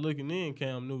outside looking in,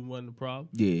 Cam Newton wasn't the problem.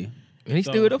 Yeah. And he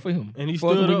stood up for him. And he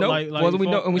Far as stood we up know, like far as we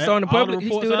know, and we saw in the all public, he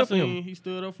reports stood I up for him. seen, he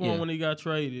stood up for Yeah. him when he got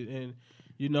traded, and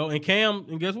and Cam,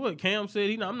 and guess what? Cam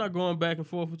said I'm not going back and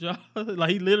forth with y'all.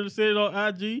 Like he literally said it on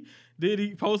IG. Then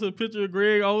he posted a picture of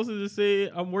Greg Olsen and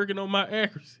said, "I'm working on my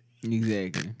accuracy."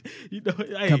 Exactly.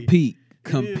 Hey, Compete. It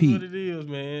is what Compete. it is,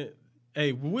 man.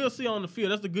 Hey, but we'll see on the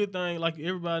field. That's the good thing. Like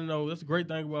everybody knows, that's the great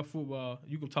thing about football.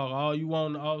 You can talk all you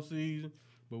want in the off season,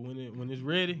 but when it's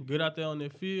ready, get out there on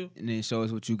that field. And then show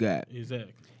us what you got.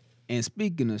 Exactly. And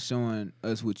speaking of showing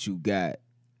us what you got,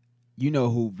 you know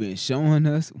who been showing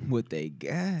us what they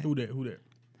got? Who that?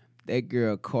 That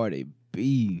girl Cardi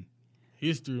B.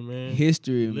 History, man.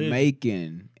 History Legend.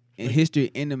 making. And history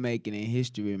in the making and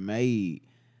history made.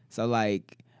 So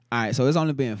like, all right, so it's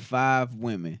only been 5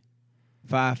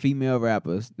 female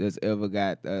rappers that's ever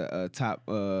got a top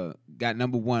got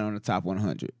number 1 on the top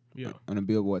 100. Yeah. On the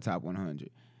Billboard Top 100.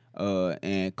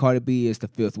 And Cardi B is the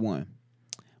 5th one.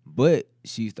 But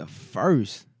she's the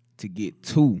first to get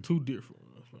 2. Two different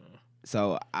ones, man.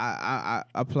 So I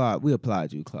applaud. We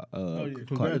applaud you, Yeah, Cardi B.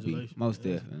 congratulations. Most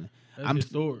Yeah. definitely. That's I'm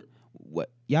historic. What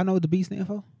y'all know what the B stand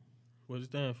for? What does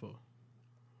it stand for?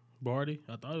 Barty?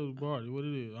 I thought it was Barty. What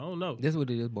it is? I don't know. That's what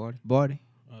it is, Barty. Barty.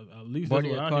 At least Barty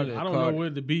that's or what I hear. Cardi- I don't Cardi. know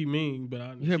what the B mean, but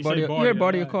You heard she Barty? say You heard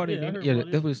Barty or right? Cardi? Yeah, I Yeah, heard yeah,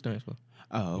 Barty. that's what it stands for.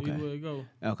 Oh, Either okay. way it go.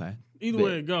 Okay. Either Bet.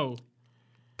 way it go.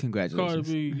 Congratulations.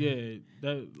 Cardi B, yeah,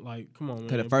 that like, come on, man.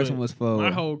 Because the first But one was for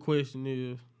my whole question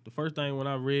is the first thing when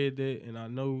I read that and I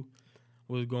know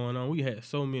what's going on. We had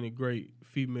so many great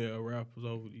female rappers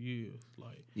over the years.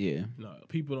 Like, yeah.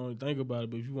 people don't think about it,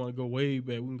 but if you want to go way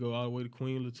back, we can go all the way to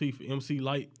Queen Latifah. MC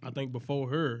Light, I think before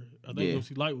her. I think Yeah.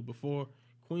 MC Light was before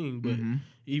Queen, but Mhm.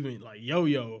 even like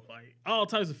Yo-Yo, like all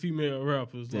types of female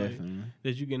rappers like Definitely.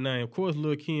 that you can name. Of course,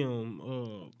 Lil' Kim,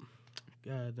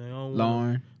 God dang, I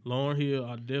don't Lauren Hill,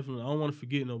 I don't want to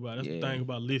forget nobody. That's Yeah. the thing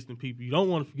about listening people. You don't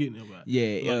want to forget nobody.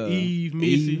 Yeah. Like Eve,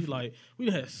 Missy, Eve. like we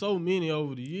done had so many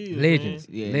over the years. Legends.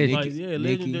 Man. Yeah. Legends. Like, Nicki- yeah, Nicki.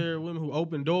 legendary women who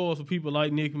opened doors for people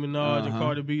like Nicki Minaj and Uh-huh.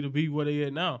 Cardi B to be where they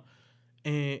at now.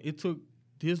 And it took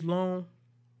this long.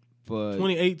 For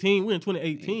 2018, we're in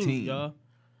 2018, 18. y'all.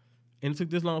 And it took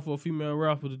this long for a female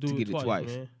rapper to do To it get it twice, twice.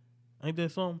 man. Ain't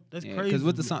that something? That's yeah, crazy. because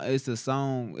with the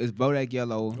song, it's Bodak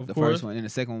Yellow, Of the course. first one, and the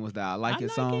second one was the I Like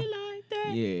It song. It like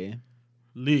that. Yeah.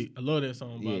 Lit. I love that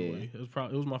song, by the Yeah. way.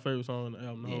 It was my favorite song on the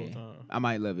album the whole Yeah. time. I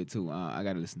might love it too. I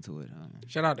gotta listen to it.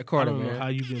 Shout out to I Cardi, don't know man. how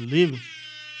you been living.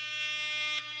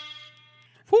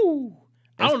 Whoo!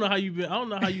 I don't know how you been. I don't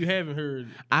know how you haven't heard.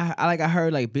 I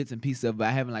heard like bits and pieces of it, but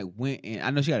I haven't like went and I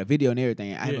know she got a video and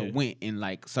everything. I haven't went and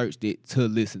like searched it to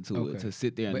listen to it, to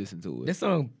sit there and listen to it. That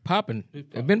song popping.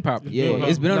 It's been popping. Yeah,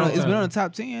 it's been on the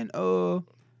top 10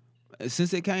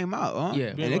 since it came out, huh? Yeah.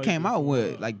 And it came out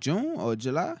like June or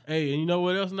July. Hey, and you know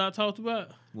what else not talked about?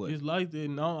 What? It's like that.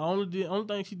 And only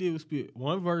thing she did was spit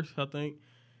one verse, I think,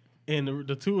 and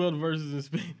the two other verses in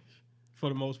Spanish for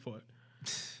the most part.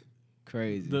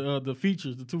 Crazy. The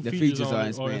features, the two The features are are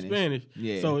in Spanish. in Spanish.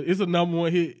 Yeah. So it's a number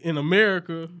one hit in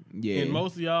America. Yeah. And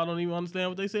most of y'all don't even understand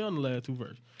what they say on the last two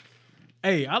verses.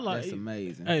 Hey, I like. That's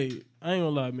amazing. Hey, I ain't gonna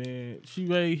lie, man. She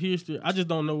made history. I just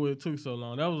don't know where it took so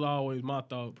long. That was always my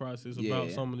thought process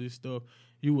about some of this stuff.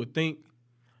 You would think,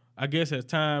 I guess, as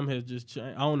time has just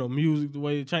changed. I don't know, music, the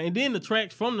way it changed. And then the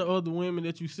tracks from the other women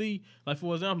that you see, like,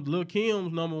 for example, Lil'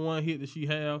 Kim's number one hit that she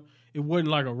had, it wasn't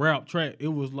like a rap track. It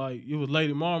was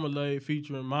Lady Marmalade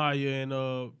featuring Maya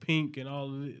and Pink and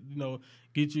all of it, you know,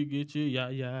 Get you, yeah.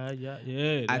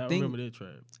 I remember that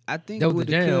track. I think that was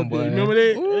the jam, boy. Remember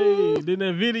that? Hey, then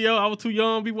that video, I was too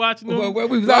young to be watching them. Well,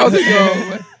 we was all too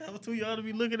young. I was too young to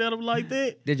be looking at them like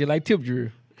that. Did you like Tip Drill?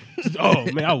 Oh,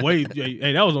 man, I waited.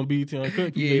 Hey, that was on BET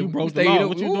Uncut. Yeah, you broke the law.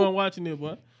 What you doing watching it,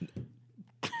 boy?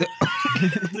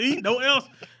 See, no else.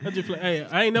 I just play. Hey,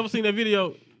 I ain't never seen that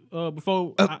video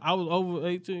before. I was over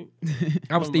 18.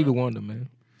 I was Stevie Wonder, man.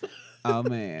 Oh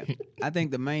man, I think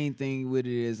the main thing with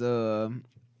it is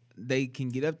they can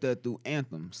get up there through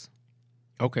anthems.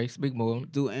 Okay, speak more.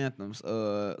 Through anthems,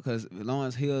 because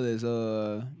Lawrence Hill is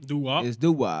doo-wop. Is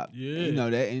doo-wop. Yeah, you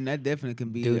know that, and that definitely can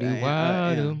be an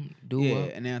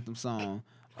anthem song.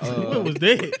 What was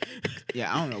that?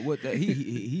 Yeah, I don't know what that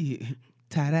he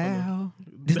ta-da.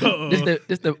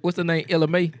 This the what's the name? Ella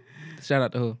May. Shout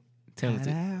out to her.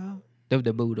 Talented. That was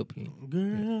the boot up here.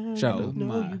 Girl, shout out.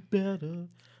 You better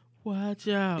watch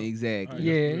out. Exactly.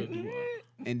 Yeah.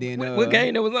 And then what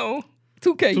game that was on?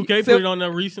 2K. 2K put it on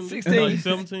there recently. 16. Like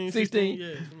 17, 16.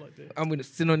 Yeah, something like that. I'm gonna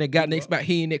sit on that goddamn spot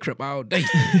hearing that crap all day.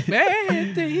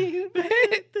 Bad thing.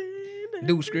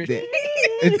 Dude scratch.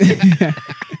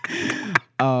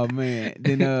 Oh man.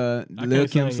 Then the Lil'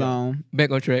 Kim song.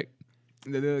 Back on track.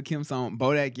 The Lil' Kim song,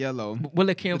 Bodak Yellow. What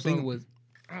Lil' Kim song was?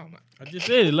 Oh my. I just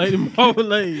said it, Lady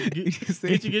Marmalade.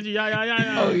 Get you,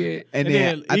 yeah. Oh yeah. And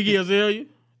then Iggy Azalea.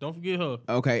 Don't forget her.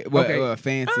 Okay.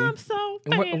 Fancy. I'm so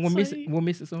fancy. What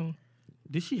Missy song?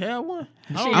 Did she have one?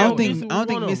 I don't think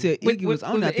Missy Iggy was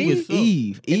on there. I think it was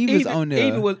Eve. Eve was on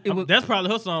there. That's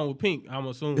probably her song with Pink, I'm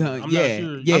assuming. I'm not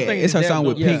sure. Yeah, it's her song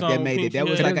with Pink that made it. That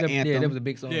was like an anthem. Yeah, that was a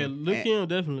big song. Yeah, Lil' Kim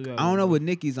definitely got I don't know what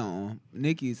Nicki's on.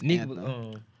 Nicki's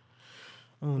anthem.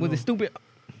 Was it stupid?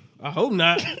 I hope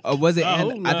not. Or was it? I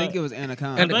think it was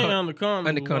Anaconda. I think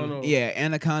Anaconda. Yeah,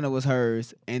 Anaconda was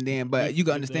hers. And then, but you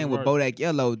can understand with Bodak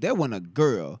Yellow, there wasn't a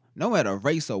girl, no matter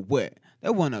race or what,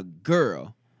 there wasn't a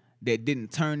girl that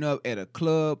didn't turn up at a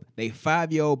club, they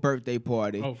 5-year-old birthday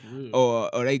party, or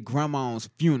they grandma's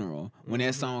funeral when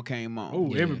that song came on.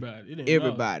 Oh, everybody.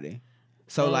 Everybody.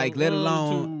 So like, let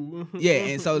alone,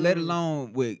 and so let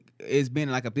alone with it's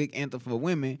been like a big anthem for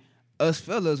women. Us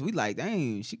fellas, we like,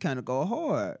 dang, she kind of go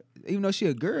hard. Even though she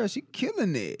a girl, she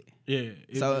killing it. Yeah,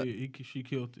 she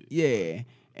killed it. Yeah,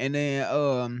 and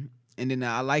then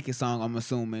I like his song. I'm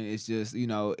assuming it's just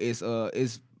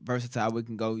it's versatile. We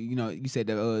can go. You said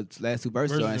the last two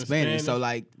verses are in Spanish, so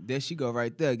like there she go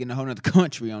right there, getting a whole nother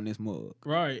country on this mug.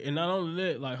 Right, and not only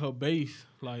that, like her base,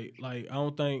 like I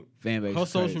don't think fan base her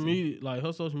social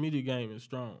media game is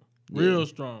strong, real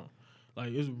strong.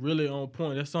 Like, it's really on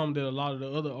point. That's something that a lot of the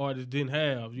other artists didn't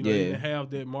have. They didn't have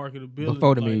that marketability.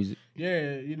 Before the music.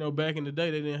 Yeah, back in the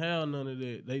day, they didn't have none of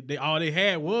that. They all they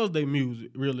had was their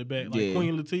music, really, back. Like,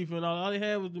 Queen Latifah and all they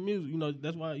had was the music.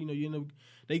 That's why,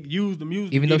 they used the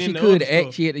music. Even though she could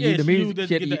act, she had to use the music. She used that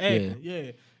to get the acting.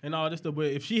 Yeah. And all this stuff, but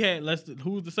if she had,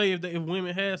 who's to say if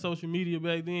women had social media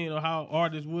back then, or how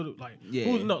artists would have,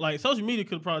 who's to know? Like, social media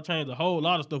could have probably changed a whole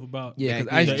lot of stuff about because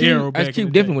Ice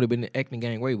Cube definitely would have been in the acting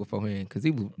game way beforehand, because he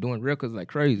was doing records like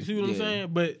crazy. You see what I'm saying?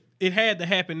 But it had to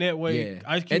happen that way. Yeah.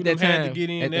 Ice Cube had to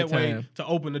get in that way to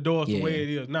open the doors to where it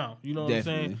is now. You know what I'm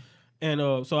saying? And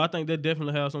so I think that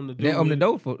definitely has something to do with it. That opened the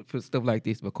door for stuff like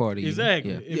this for Cardi.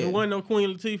 Exactly. If it wasn't no Queen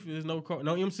Latifah, there's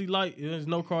no MC Lyte, there's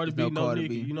no Cardi B, no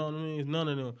Nicki. You know what I mean? It's none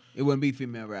of them. It wouldn't be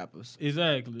female rappers.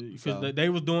 Exactly. Because they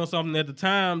was doing something at the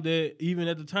time that, even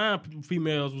at the time,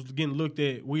 females was getting looked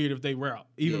at weird if they rap.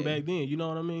 Even back then. You know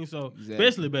what I mean? So,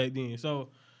 especially back then. So,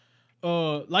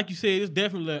 like you said, it's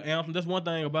definitely an anthem. That's one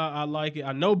thing about I like it.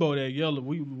 I know Bodak Yellow.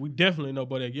 We definitely know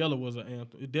Bodak Yellow was an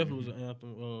anthem. It definitely was an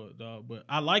anthem, dog. But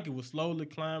I like it was slowly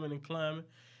climbing and climbing.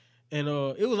 And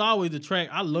it was always the track.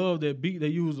 I love that beat. They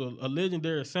use a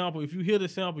legendary sample. If you hear the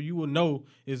sample, you will know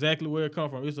exactly where it come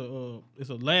from. It's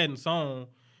a Latin song,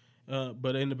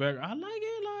 but in the background, I like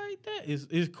it like that.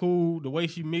 It's cool. The way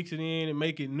she mix it in and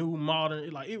make it new, modern,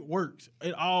 it works.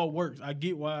 It all works. I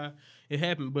get why it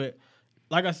happened, but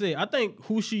like I said, I think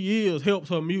who she is helps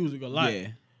her music a lot. Yeah.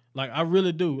 Like, I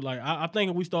really do. Like, I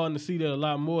think we starting to see that a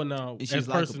lot more now as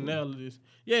personalities.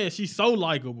 Yeah, she's so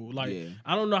likable. Like,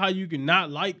 I don't know how you can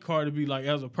not like Cardi B, like,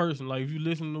 as a person. Like, if you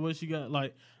listen to what she got,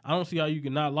 like, I don't see how you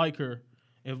can not like her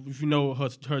if you know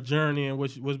her journey and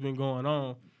what's been going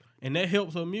on. And that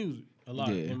helps her music a lot,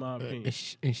 in my opinion.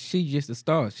 And she just a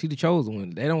star. She the chosen one.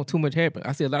 They don't too much happen.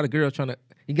 I see a lot of girls trying to.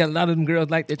 You got a lot of them girls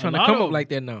like they're trying to come up like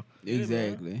that now.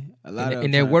 Exactly. A lot of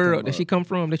in that world that she come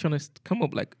from, they're trying to come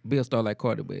up like be a star like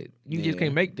Cardi, but you just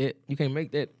can't make that. You can't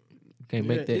make that. You can't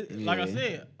make that. Like I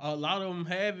said, a lot of them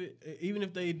have it. Even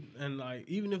if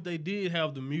they did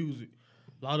have the music,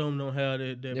 a lot of them don't have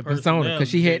that persona because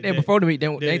she had that before the meet. They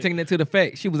ain't taking that to the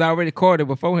fact. She was already Cardi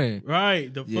beforehand.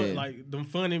 Right. The fun, like them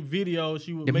funny videos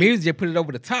she would the make. music just put it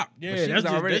over the top. Yeah,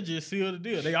 that just sealed the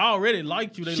deal. They already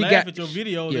liked you. They laugh at your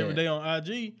videos every day on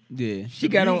IG. Yeah. She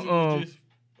got on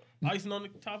icing on the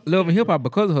top. Love and Hip Hop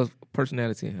because of her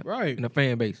personality. Right. And the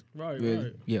fan base. Right, really?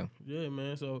 right. Yeah. Yeah,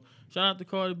 man. So shout out to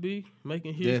Cardi B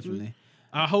making history. Definitely.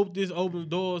 I hope this opens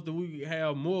doors that we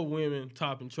have more women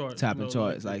topping charts.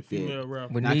 Charts like female that.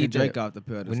 rappers. We Knocking need Drake that. off the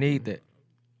pedestal. We need that.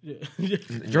 Yeah.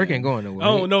 Drake ain't going nowhere.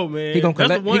 I don't know, man. He gonna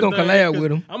collab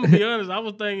with him. I'm gonna be honest. I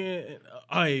was thinking,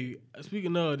 hey,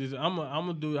 speaking of this, I'm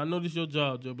gonna do. I know this is your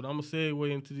job, Joe, but I'm gonna segue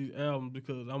into these albums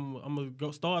because I'm gonna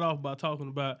go start off by talking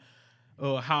about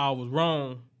how I was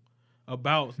wrong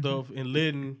about stuff and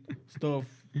letting stuff.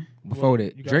 Before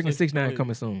that, you gotta Drake and say- 6ix9ine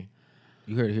coming soon.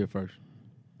 You heard it here first.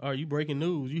 Are you breaking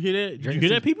news? You hear that? Did Drake you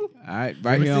hear and that, people? All right,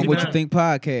 right here on What You Think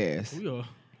podcast. We are.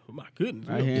 Oh my goodness,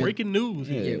 Right we are here. breaking news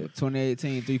Yeah, here.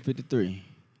 2018, 353.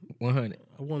 100.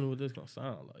 I wonder what this gonna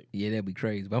sound like. Yeah, that'd be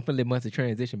crazy. But I'm finna let Muncie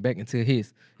transition back into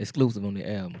his exclusive on the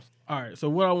albums. All right, so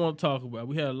what I want to talk about,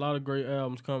 we had a lot of great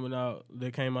albums coming out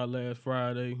that came out last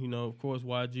Friday. You know, of course,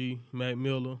 YG, Mac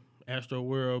Miller, Astro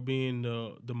World being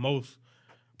the most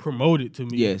promoted to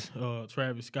me. Yes.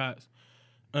 Travis Scott's.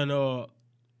 And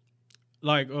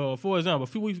for example, a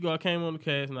few weeks ago I came on the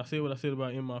cast and I said what I said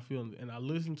about In My Feelings, and I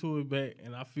listened to it back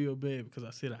and I feel bad because I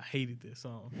said I hated that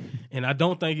song, and I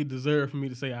don't think it deserved for me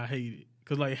to say I hate it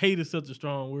because like hate is such a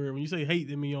strong word. When you say hate,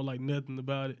 that means you don't like nothing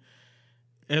about it.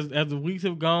 As the weeks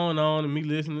have gone on and me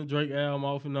listening to Drake album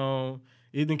off and on,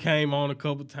 it then came on a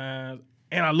couple times.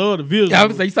 And I love the visual. Yeah, I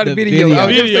was like, you saw the The video. video. I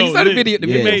was gonna say, you saw the Yeah. video. The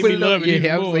Yeah. video Made put me it love up. it Yeah,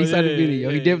 even I was more. like, you saw the Yeah, video.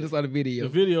 He yeah. definitely saw the video. The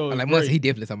video I'm is like, great. Muncie, he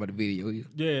definitely saw the video.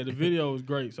 Yeah, the video was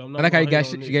great. So I'm not. I like how he gonna got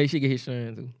hate on she get his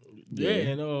shine too. Yeah,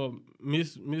 and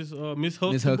Miss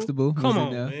Huxtable. Huxtable was Come in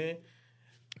on, there. man. Crazy.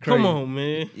 Come on,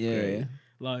 man. Yeah.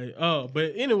 Like,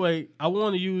 but anyway, I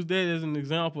want to use that as an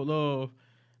example of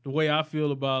the way I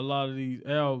feel about a lot of these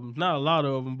albums. Not a lot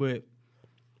of them, but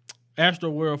Astro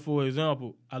World, for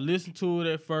example. I listened to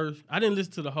it at first. I didn't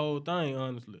listen to the whole thing,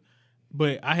 honestly.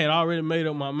 But I had already made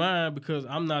up my mind because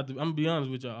I'm gonna be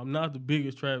honest with y'all, I'm not the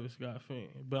biggest Travis Scott fan,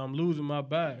 but I'm losing my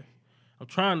bias. I'm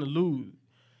trying to lose it.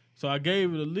 So I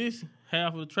gave it a listen.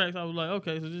 Half of the tracks, I was like,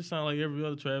 okay, so this sounds like every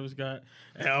other Travis Scott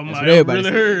album That's I what everybody really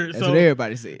said. heard. That's what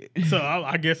everybody said. So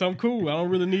I guess I'm cool. I don't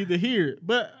really need to hear it.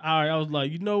 But all right, I was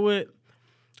like, you know what?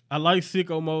 I like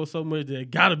Sicko Mode so much that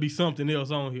it gotta be something else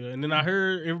on here. And then I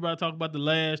heard everybody talk about the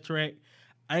last track.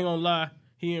 I ain't gonna lie,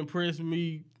 he impressed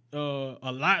me a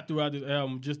lot throughout this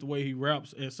album, just the way he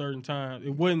raps at certain times.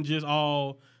 It wasn't just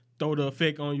all throw the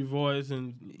effect on your voice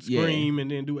and scream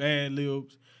and then do ad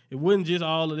libs. It wasn't just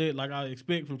all of that like I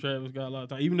expect from Travis Scott a lot of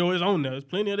times, even though it's on there. There's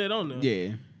plenty of that on there.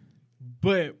 Yeah.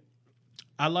 But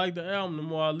I like the album the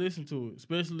more I listen to it.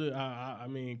 Especially, I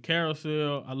mean,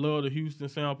 Carousel. I love the Houston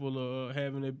sample of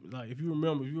having it. Like, if you were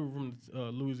from the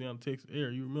Louisiana, Texas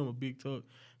area, you remember Big Tuck,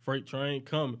 Freight Train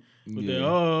coming. With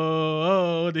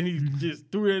that, then he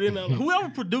just threw that in there. Whoever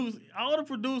produced, all the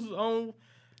producers on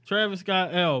Travis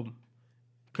Scott album,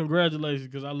 congratulations,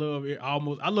 because I love it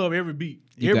I love every beat.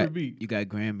 Beat. You got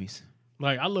Grammys.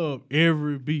 Like, I love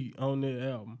every beat on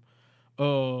that album.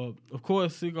 Of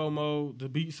course, Sicko Mode, the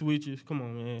beat switches. Come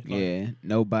on, man. Like, Yeah.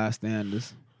 No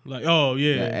bystanders. Like, oh, Got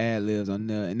yeah. ad libs on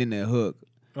there, and then that hook.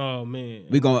 Oh, man.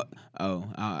 We going. Oh,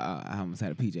 I almost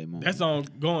had a PJ moment. That song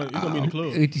going, it's going to be in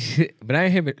the club. But I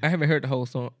haven't heard the whole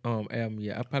song album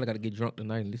yet. I probably got to get drunk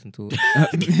tonight and listen to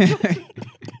it.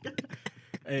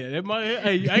 Hey, that might. Hey,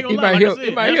 I ain't gonna It lie. might Like help. I said,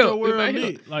 It might Astro help. It World might help.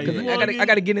 lit. Like, 'Cause you I wanna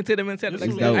gotta get into the mentality.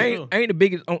 This Like, is I dope. ain't the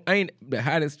biggest. I ain't the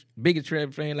hottest, biggest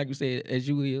Travis fan, like you said, as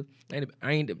you is.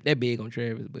 I ain't that big on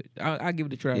Travis, but I'll give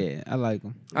it a try. Yeah, I like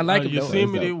him. I like him though.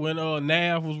 Yosemite when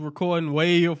Nav was recording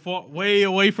way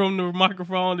away from the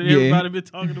microphone that Yeah. everybody been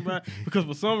talking about because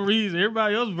for some reason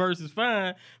everybody else's verse is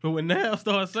fine, but when Nav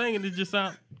starts singing, it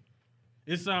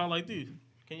sound like this.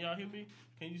 Can y'all hear me?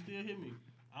 Can you still hear me?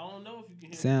 I don't know if you can hear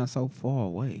me. Sounds so far He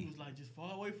away. was like just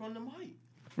far away from the mic.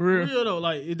 For real. For real though,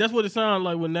 like that's what it sounded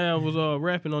like when Nav was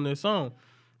rapping on that song.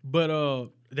 But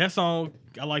that song,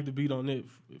 I like the beat on it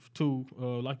too.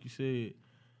 Like you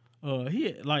said, he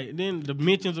had, like then the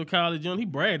mentions of Kylie Jenner. He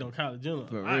bragged on Kylie Jenner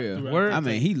For a lot real. throughout Word. the I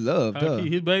mean, he loved her.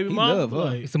 his baby He mama. love her.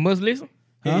 Like, It's a must listen.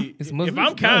 Huh? hey, It's a if Muslim.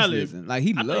 I'm Kylie, Listen, like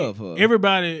he I love think her.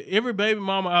 every baby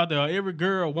mama out there, every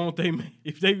girl want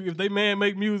if they man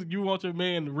make music, you want your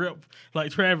man to rep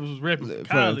like Travis was repping for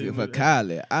Kylie. For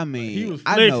Kylie. I mean, He was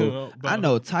I flexing know about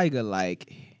her. Tiger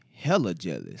like hella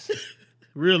jealous.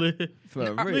 Really?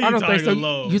 For real. Leave I don't think so. Tiger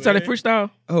alone, You saw that man. freestyle?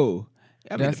 Oh,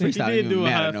 I mean, That's the it. freestyle He did didn't do even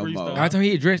a high matter no freestyle. more. I told him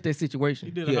he addressed that situation.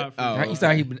 He did Yeah. a hot Oh, freestyle. You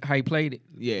saw how he played it.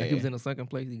 Yeah. Like he was in a second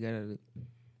place. He got out of it.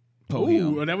 Po Ooh,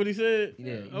 him. is that what he said?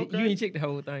 Yeah. Okay. You ain't checked the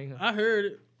whole thing. Huh? I heard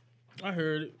it.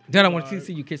 Then I want to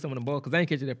see you catch some of the ball because I ain't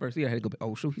catch it at first. Yeah, I had to go.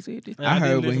 Oh, shoot, he said this. And I I heard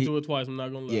did when listen he- to it twice. I'm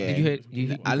not gonna lie. Yeah.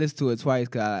 You I listened to it twice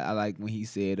because I like when he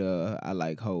said, I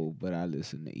like Hov, but I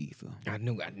listen to Ether. I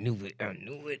knew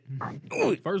it.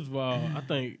 First of all, I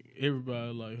think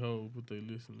everybody like Ho, but they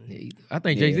listen to Yeah, him. Ether. I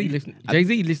think Yeah. Jay-Z listen.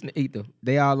 Jay-Z listen to Ether.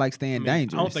 They all like I staying mean,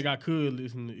 dangerous. I don't think I could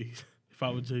listen to Ether if I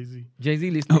was Jay-Z. Jay-Z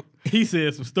listen. Oh. He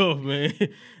said some stuff, man.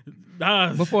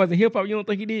 Nah, Before as in hip hop, you don't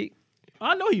think he did?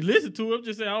 I know he listened to it. I'm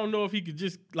just saying I don't know if he could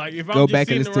just like if Go I'm back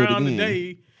just and sitting listen to it around again.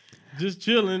 today, just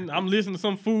chilling. I'm listening to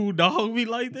some food dog be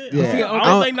like that. Yeah. See, I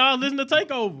don't think Nas listen to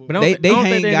Takeover. But I They don't think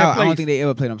hang in that out. I don't place. think they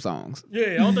ever play them songs. Yeah,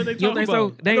 I don't think they You don't talk think about so?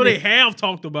 him. They I know they ain't- have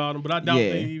talked about him, but I doubt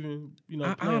Yeah. they even play I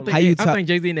him. don't How you think. I talk- think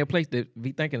Jay-Z in that place that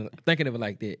be thinking of it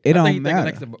like that. It I don't think he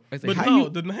thinking matter. it's But how no, you-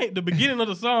 the beginning of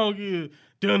the song is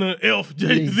Dunna F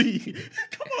Jay-Z.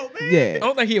 Come on, man. Yeah. I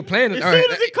don't think he'll plan it. As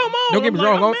soon as he come on, Don't get me I'm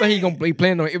wrong. like, I don't think I'm he gonna be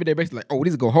playing on an everyday basis. Like, oh,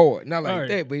 this go hard. Not like Alright.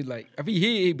 that. But he's like, if he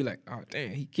hit, he'd be like, oh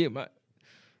damn, he killed my.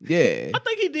 Yeah. I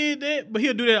think he did that, but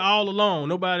he'll do that all alone.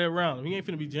 Nobody around him. He ain't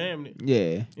finna be jamming it. Yeah.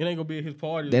 It ain't gonna be at his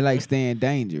party. They like staying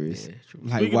dangerous. Yeah, true.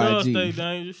 Like Speaking of stay YG.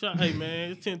 dangerous, hey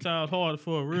man, it's 10 times harder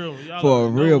for a real one. Y'all For a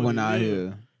already know real what one it out is.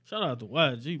 here. Shout out to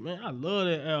YG, man. I love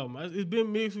that album. It's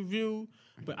been mixed reviews,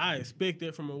 but I expect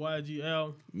that from a YG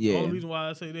album. Yeah. The only reason why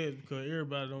I say that is because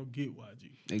everybody don't get YG.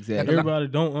 Exactly. Everybody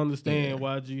don't understand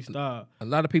YG style. A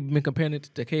lot of people been comparing it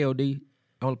to KOD.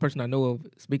 Only person I know of,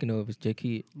 speaking of, is J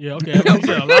Kidd. Yeah, okay. I was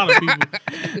saying a lot of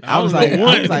people. I was don't like, know I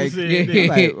one was like, who said yeah, that.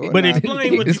 like, yeah. But nah.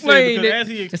 explain what you Explain said, because that- as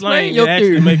he explain explained, your it actually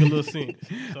theory. make a little sense.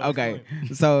 So Okay,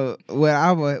 explain. so what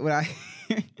I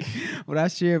what I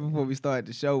shared before we started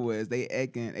the show was they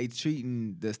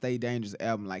treating the Stay Dangerous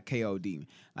album like KOD.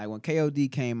 Like when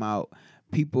KOD came out,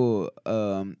 people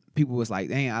was like,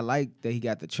 dang, I like that he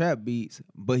got the trap beats,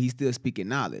 but he's still speaking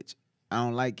knowledge. I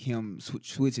don't like him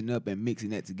switching up and mixing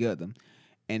that together.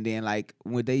 And then like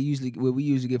what we usually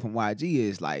get from YG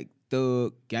is like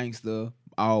thug, gangster,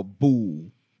 all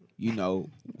boo,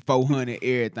 400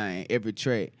 everything, every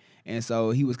track. And so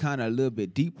he was kind of a little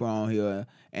bit deeper on here.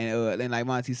 And then like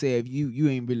Monty said, if you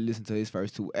ain't really listened to his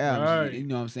first two albums, Right. you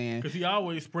know what I'm saying? Because he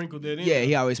always sprinkled that in. Yeah, there.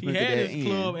 he always He sprinkled had that his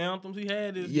in. club anthems. He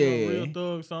had his Yeah. real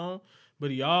thug song, but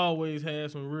he always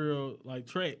had some real like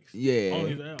tracks. on Yeah,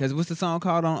 his album. because what's the song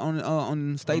called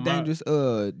on Stay On my- Dangerous?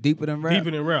 Deeper Than Rap.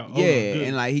 Deeper Than Rap. Oh, Yeah, good.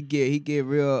 and like he get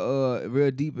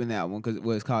real deep in that one because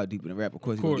it's called Deeper Than Rap. Of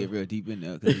course, he's gonna course. get real deep in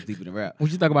there because it's Deeper Than Rap. What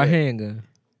you talk about handgun?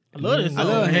 I love that song. I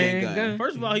love man. Handgun.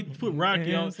 First of all, he put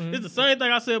Rocky on. Handgun. It's the same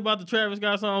thing I said about the Travis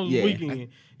Scott song Yeah. Weekend.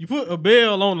 You put a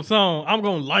bell on the song, I'm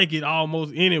gonna like it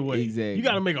almost anyway. Exactly. You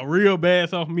gotta make a real bad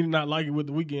song for me to not like it with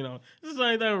the Weekend on. It's the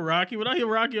same thing with Rocky. When I hear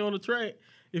Rocky on the track,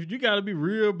 if you gotta be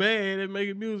real bad at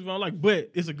making music, I'm like, but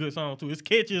it's a good song too. It's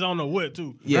catchy. I don't know what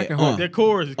too. Yeah, Rocket That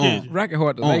chorus is catchy. Rocket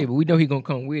hard to label. We know he gonna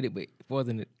come with it, but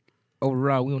wasn't it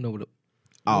overall? We don't know what.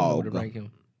 Oh, to rank him.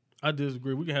 I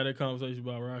disagree. We can have that conversation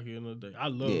about Rocky another day. I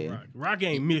love Yeah. Rocky. Rocky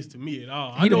ain't missed to me at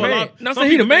all. He I the know man. a lot. No, some say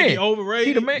he the people think man. He overrated.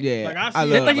 He the man. Yeah, Like I I see. love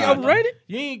You think he Rocky. overrated?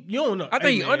 You don't know. I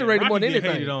think he man, underrated more Rocky than get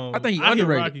hated anything. on. I think he hear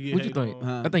underrated. Rocky get What you hated think? on.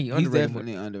 Huh? I think he he's underrated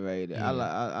definitely underrated. Yeah.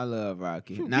 I love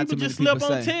Rocky. People Not too many just people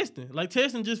slept on say. testing. Like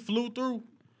testing just flew through.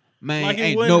 Man, Like it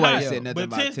ain't wasn't nobody hot. said nothing but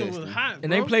about testing testing. was hot.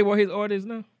 And they bro. Playboy his artists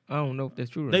now. I don't know if that's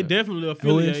true. Or They not. definitely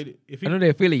affiliated. If he, I know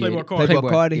they're affiliated. Playboy Cardi. Playboy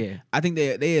Cardi. Yeah. I think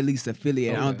they at least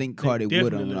affiliated. I Oh, don't yeah. think they Cardi would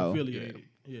definitely them though. affiliated.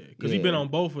 Yeah, because he been on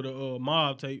both of the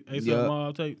Mob tape, ASAP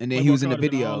Mob tape. And then he was in the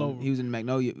video. He was in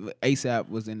Magnolia. ASAP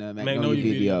was in the Magnolia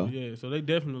video. Yeah, so they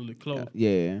definitely close.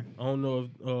 Yeah. I don't know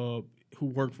if who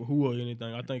worked for who or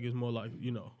anything. I think it's more like,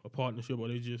 a partnership or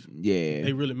they just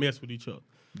they really mess with each other.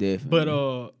 Definitely.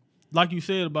 But like you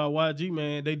said about YG,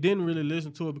 man, they didn't really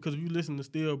listen to it because if you listen to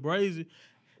Still Brazy,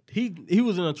 he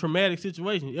was in a traumatic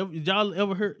situation. Y'all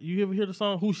ever hear the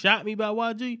song "Who Shot Me" by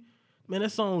YG? Man,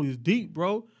 that song is deep,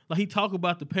 bro. Like he talk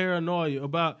about the paranoia,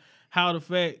 about how the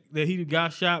fact that he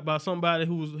got shot by somebody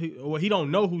he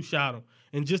don't know who shot him,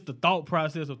 and just the thought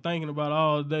process of thinking about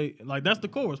all day. Like that's the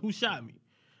chorus. Who shot me?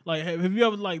 Like have you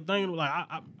ever like thinking like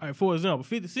I for example,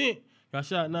 50 Cent got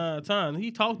shot 9 times.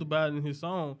 He talked about it in his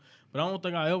song. But I don't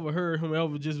think I ever heard him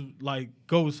ever just like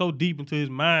go so deep into his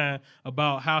mind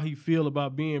about how he feel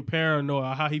about being paranoid,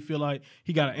 or how he feel like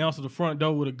he got to answer the front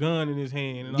door with a gun in his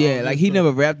hand. And yeah, like he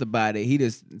never rapped about it. He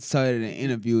just said it in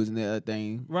interviews and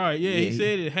everything. Right? Yeah, he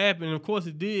said it happened. Of course,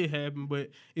 it did happen, but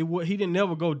he didn't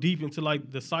never go deep into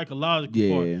like the psychological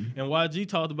part. And YG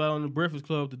talked about on the Breakfast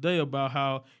Club today about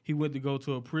how he went to go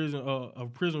to a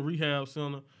prison rehab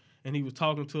center. And he was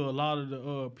talking to a lot of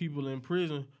the people in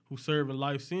prison who serving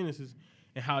life sentences,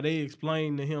 and how they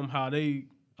explained to him how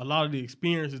a lot of the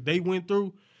experiences they went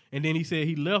through. And then he said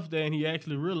he left there and he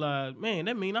actually realized, man,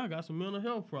 that mean I got some mental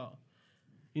health problems.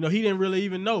 He didn't really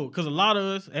even know, because a lot of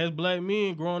us as black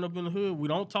men growing up in the hood, we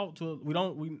don't talk to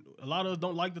a lot of us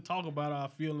don't like to talk about our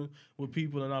feelings with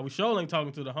people, and we sure ain't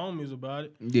talking to the homies about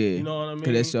it. Yeah, you know what I mean?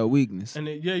 Because that's your weakness. And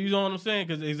you know what I'm saying?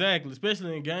 Because exactly,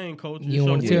 especially in gang culture, you don't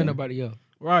want to tell nobody else.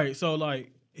 Right, so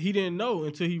like he didn't know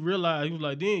until he realized. He was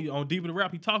like, then on Deeper the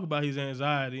Rap, he talked about his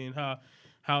anxiety and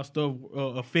how stuff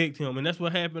affect him, and that's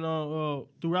what happened on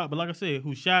throughout. But like I said,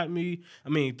 Who Shot Me? I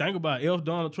mean, think about it.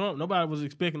 Donald Trump. Nobody was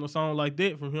expecting a song like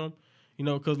that from him.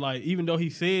 Because like even though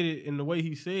he said it in the way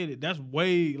he said it, that's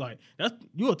way like that's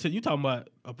you talking about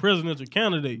a presidential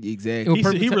candidate.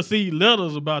 Exactly. He received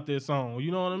letters about that song.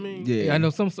 You know what I mean? Yeah. I know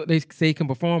some they say he can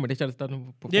perform it. They try to stop him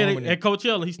from performing. Yeah, at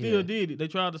Coachella, he still did it. They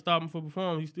tried to stop him from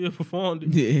performing. He still performed it.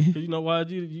 Yeah. Because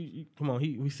YG, come on,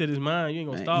 he set his mind. You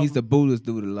ain't gonna stop him. He's the boldest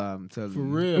dude alive. I'm telling you. For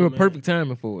real, it was perfect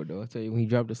timing for it though. I tell you, when he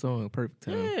dropped the song, perfect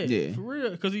timing. Yeah, for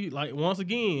real. Because he like once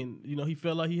again, he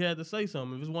felt like he had to say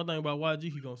something. If it's one thing about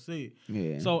YG, he gonna say it.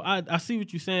 Yeah. So I see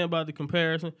what you're saying about the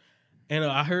comparison, and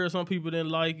I heard some people didn't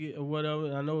like it or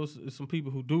whatever. I know it's some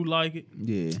people who do like it.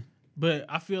 Yeah. But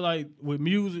I feel like with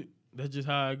music, that's just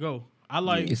how I go. I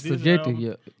like it's this subjective,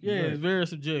 album. yeah. It's very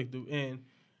subjective, and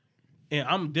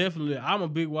I'm a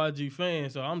big YG fan,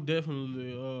 so I'm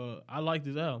definitely I like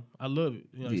this album. I love it.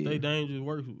 Stay Dangerous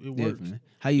works. It works.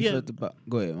 How you felt about?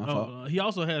 Go ahead, my fault. He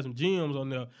also has some gems on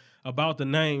there about the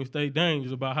name Stay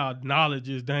Dangerous, about how knowledge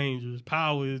is dangerous,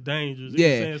 power is dangerous.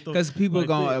 Yeah, because people like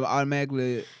gonna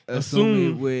automatically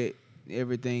assume it with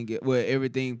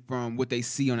everything from what they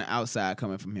see on the outside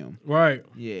coming from him. Right.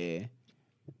 Yeah.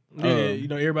 Yeah,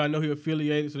 everybody know he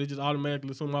affiliated, so they just automatically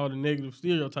assume all the negative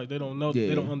stereotypes. They don't know.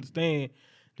 They don't understand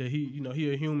that he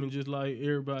a human just like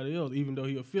everybody else, even though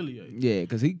he affiliated. Yeah,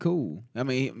 because he cool. I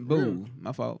mean, boo,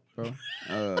 my fault, bro.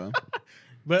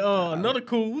 But another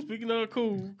cool. Speaking of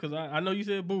cool, because I know you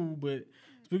said boo, but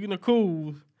speaking of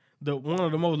cool, one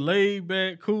of the most laid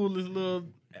back, coolest little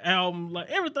album, like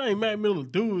everything Mac Miller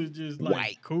do is just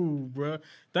like cool, bro.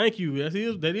 Thank you.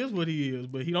 That is what he is,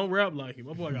 but he don't rap like him.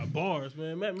 My boy got bars,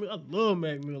 man. I love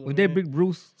Mac Miller. Was that Big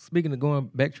Bruce? Speaking of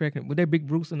backtracking, was that Big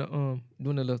Bruce in the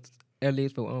doing the little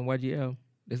LAs for YGL?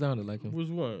 They sounded like him. Which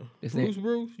one?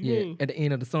 Bruce? You mean? At the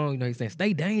end of the song, he's saying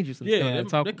 "Stay dangerous." And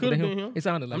that could have been him. It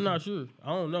sounded like I'm not sure. I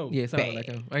don't know. Yeah, it sounded like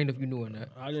him. I didn't know if you knew or not.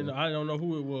 I don't know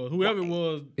who it was. Whoever it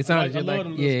was, it sounded just like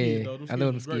them skits, though. I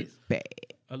love them skits. Bad.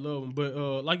 I love them, but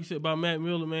like you said about Mac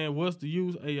Miller, man, what's the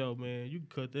use? Hey, yo, man, you can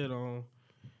cut that on.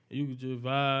 You can just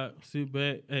vibe, sit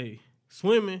back. Hey,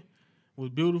 Swimming was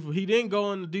beautiful. He didn't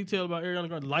go into detail about Ariana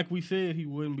Grande like we said he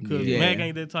wouldn't, because Mac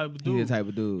ain't that type of dude. He's that type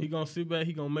of dude. He gonna sit back.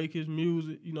 He gonna make his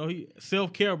music. He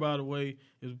Self-Care, by the way,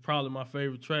 is probably my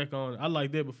favorite track on it. I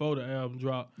like that before the album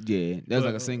dropped. Yeah, that was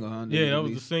like a single, huh? Yeah, that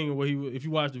was the single where if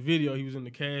you watch the video, he was in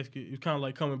the casket. It was kind of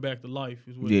like coming back to life.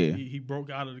 Is what he broke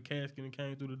out of the casket and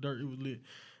came through the dirt. It was lit.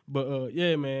 But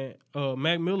yeah, man,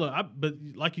 Mac Miller. But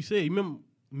like you said, you remember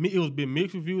it was been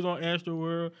mixed reviews on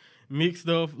Astroworld, mixed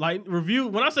stuff like review.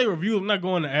 When I say reviews, I'm not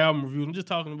going to album reviews. I'm just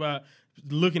talking about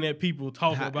looking at people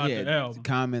talking about the album,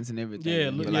 comments and everything. Yeah,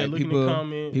 looking at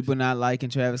comments. People not liking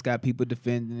Travis Scott, people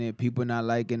defending it. People not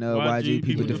liking YG,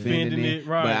 people defending it.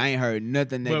 Right. But I ain't heard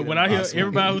nothing negative. But when I hear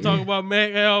everybody who talk about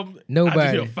Mac album, nobody.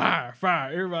 I just hear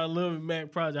fire. Everybody loving Mac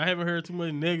project. I haven't heard too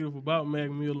much negative about Mac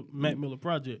Miller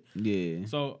project. Yeah.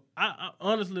 So I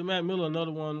honestly, Mac Miller,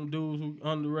 another one of them dudes who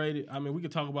underrated. I mean, we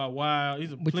could talk about why. He's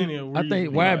plenty of reasons. I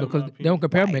think why because they don't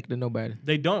compare Mac to nobody.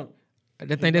 They don't. I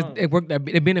think it worked.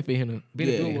 It benefit him.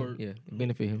 Work. Yeah, it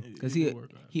benefit him. Because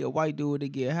he a white dude that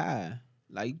get high.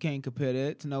 Like, you can't compare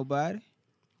that to nobody.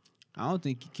 I don't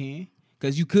think you can.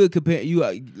 Because you could compare.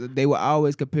 They will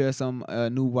always compare some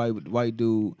new white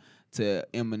dude to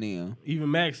Eminem. Even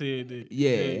Mac said that.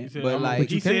 Yeah, he said, but like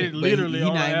he said it literally he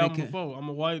on the not album even before. I'm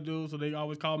a white dude, so they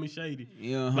always call me Shady.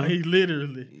 Yeah, Like, he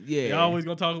literally. Yeah. They always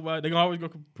gonna talk about. They gonna always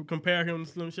gonna compare him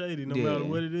to Slim Shady, no matter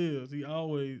what it is. He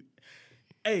always.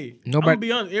 Hey, I'm gonna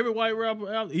be honest. Every white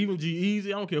rapper out, even G-Eazy, I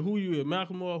don't care who you is,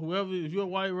 Macklemore, whoever. If you're a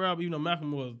white rapper, even though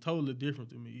Macklemore is totally different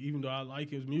to me. Even though I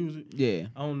like his music, yeah,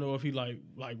 I don't know if he like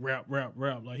rap.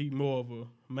 Like, he more of a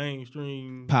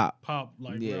mainstream pop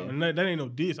like yeah. rap. And that ain't no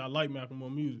diss. I like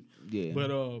Macklemore music. Yeah, But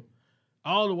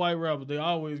all the white rappers, they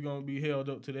always gonna be held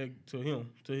up to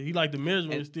him. He like the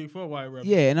measuring stick for white rappers.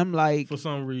 Yeah, and I'm like, for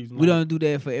some reason, we don't do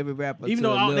that for every rapper. Even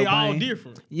though they all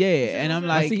different. Yeah, and I'm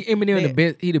like, I see Eminem the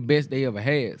best. He the best they ever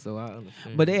had. So I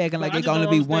understand. But they acting like it can only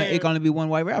be one. It can only be one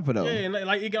white rapper though. Yeah, and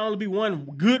like it can only be one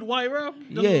good white rapper.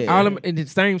 Yeah, all of them in the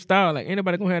same style. Like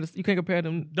anybody gonna have this, you can't compare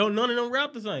them. None of them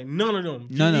rap the same. None of them.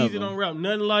 None of them them don't rap.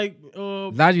 Nothing like.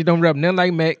 Logic don't rap nothing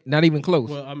like Mac. Not even close.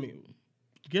 Well, I mean,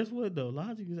 guess what though?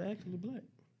 Logic is actually black.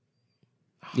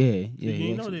 Yeah,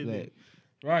 he know that. Black.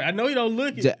 Right, I know he don't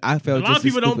look it. I felt a lot of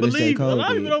people don't believe. A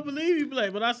lot of people don't believe he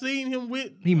black, but I seen him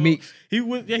with. He mixed. He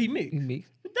mixed. He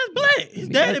mixed. That's black. His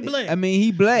daddy black. I mean,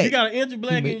 he black. You got an inch of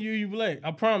black in you. You black.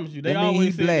 I promise you. They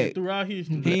always say that throughout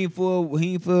history. He ain't full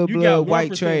blood you got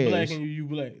white trash. Black in you. You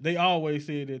black. They always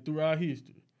said that throughout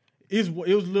history. It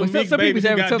was little some mixed babies who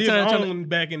having got tough time on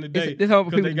back in the day. This whole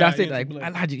people that said like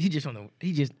Logic. He just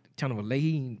trying to relate.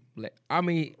 He ain't black. I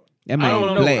mean, I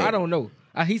don't know. I don't know.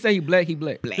 He say he black. He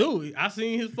black. Dude, I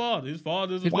seen his father. His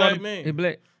father's a black man. He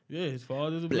black. Yeah, his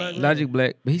father's a black man. Logic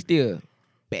black, but he still.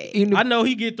 I know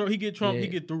he get Trump. Yeah. He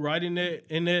get through right in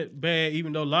that bag.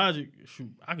 Even though Logic,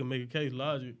 shoot, I can make a case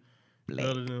Logic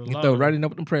better than Logic. He throw right in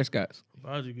up with them Prescotts.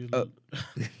 Logic is.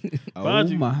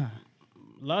 Logic, my.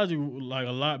 Logic like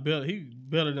a lot better. He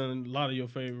better than a lot of your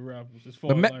favorite rappers. As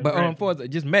far as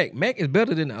just Mac is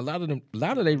better than a lot of them. A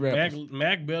lot of they rappers.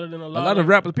 Mac better than a lot of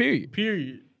rappers.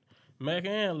 Period. Mac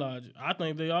and Logic. I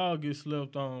think they all get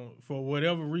slept on for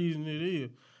whatever reason it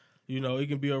is. You know, it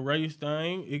can be a race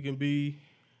thing. It can be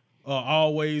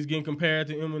always getting compared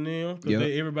to Eminem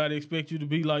because everybody expects you to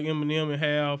be like Eminem and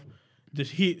have the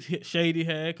hit Shady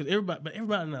had. Because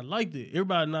everybody not like that.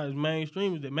 Everybody not as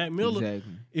mainstream as that. Mac Miller.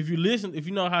 Exactly. If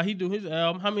you know how he do his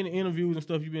album, how many interviews and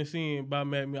stuff you been seeing by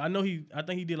Mac Miller? I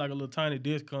think he did like a little tiny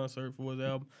disc concert for his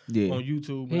album on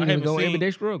YouTube. But he I haven't seen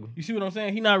Everyday Struggle. You see what I'm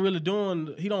saying? He not really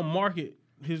doing. He don't market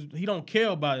he don't care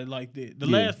about it like that. The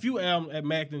last few albums at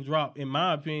Mac done dropped, in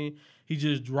my opinion, he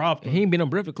just dropped them. He ain't been on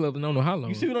Breakfast Club in I don't know how long.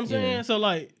 You see what I'm saying? Yeah. So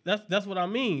like that's what I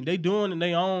mean. They doing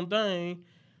their own thing,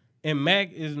 and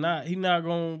Mac is not. He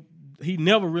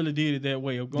never really did it that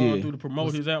way of going through to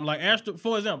promote his album. Like Astro,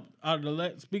 for example,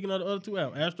 speaking of the other two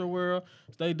albums, Astro World,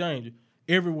 Stay Danger.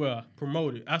 Everywhere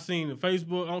promoted. I seen it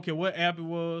Facebook. I don't care what app it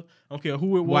was. I don't care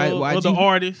who it was. Other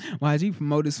artists. YG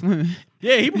promoted swimming.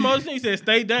 Yeah, he promoted. He said,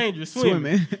 "Stay dangerous,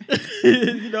 swimming."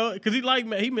 You know, because he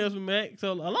messed with Mac.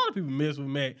 So a lot of people mess with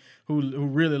Mac who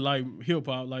really like hip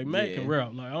hop. Like Mac can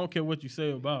rap. Like I don't care what you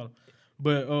say about him,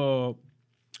 but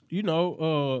he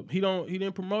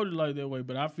didn't promote it like that way.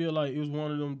 But I feel like it was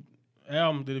one of them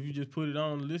albums that if you just put it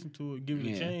on and listen to it, give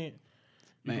it a chance.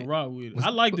 You can rock with it. I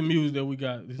like the music that we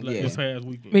got this past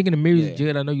weekend. Speaking of music,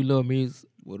 Jed, I know you love music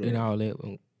and all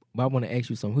that, but I want to ask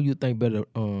you something. Who you think better,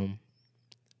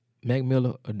 Mac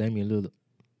Miller or Damian Lillard?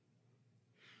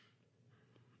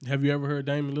 Have you ever heard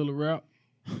Damian Lillard rap?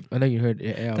 I know you heard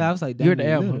the album. I was like, you heard the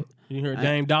album. Lillard. You heard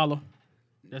Dame Dollar?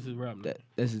 That's his rap name.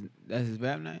 That's his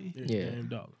rap name? Yeah. Dame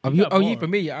Dollar. You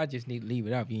familiar? I just need to leave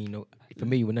it out. You ain't know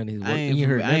familiar with none of his work.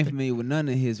 I ain't familiar with none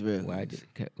of his rap. Well, I just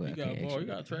you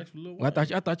got tracks for Lil Wayne. Well,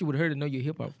 I thought you would have heard it. Know you're a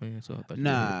hip hop fan, so I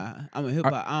thought. I'm a hip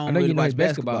hop. I know you know his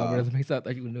basketball, but so I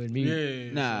thought you would know his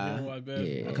music.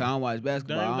 Yeah. Cause I don't watch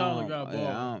basketball. Dame Dollar got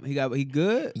ball. He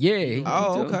good. Yeah. He's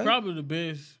probably the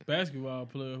best basketball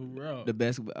player who rap. The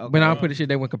basketball. Okay. But I'm pretty sure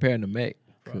they weren't comparing to Mac.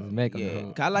 Mac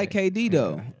I like KD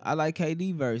though. I like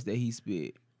KD verse that he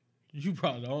spit. You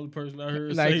probably the only person I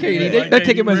heard like say KD. that. They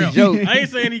take him as a joke. I ain't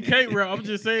saying he can't rap. I'm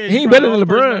just saying he ain't better than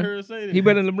LeBron. He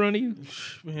better than LeBron to you?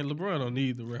 Man, LeBron don't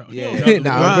need the rap. Yeah,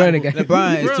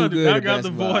 LeBron is too good. I got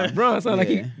the voice. LeBron sound like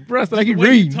he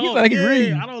reading. He sound like he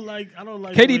reading. I don't don't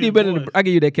like. KD did better. I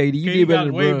give you that, KD. You KD did better got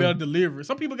than way Bron. better delivery.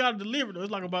 Some people got to deliver though.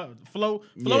 It's like about flow.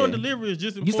 Flow Yeah. and delivery is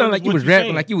just important. You sound like as you what was you're rapping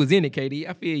saying. like you was in it, KD.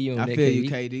 I feel you on I that, feel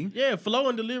KD. you, KD. Yeah, flow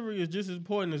and delivery is just as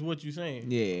important as what you're saying.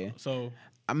 Yeah. So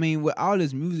I mean, with all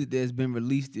this music that's been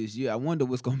released this year, I wonder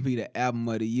what's gonna be the album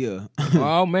of the year.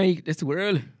 Oh man, that's too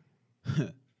early.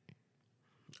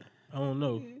 I don't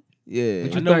know. Yeah.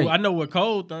 What I you know. think? I know what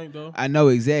Cole think though. I know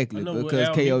exactly I know what because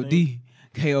album he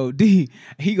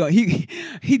KOD,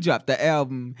 he dropped the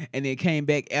album and then came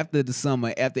back after the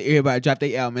summer after everybody dropped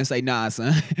their album and say, nah,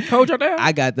 son, Cole dropped out.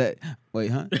 I got that. Wait,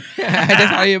 huh?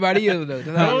 That's how everybody is though.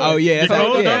 That's how- Oh yeah, Did that's how,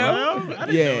 Cole yeah. drop the album? I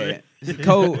didn't know Yeah.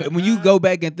 Cole, when you go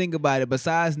back and think about it,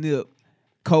 besides Nip,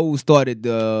 Cole started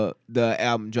the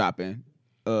album dropping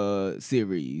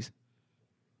series.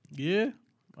 Yeah.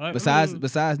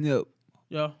 Besides Nip,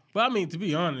 Yeah, but I mean, to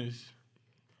be honest,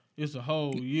 it's a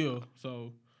whole year.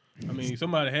 So, I mean,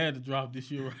 somebody had to drop this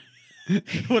year, right?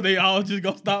 When they all just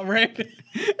gonna stop rapping.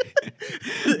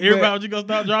 Everybody just gonna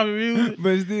stop dropping music.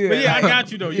 but still. But yeah, I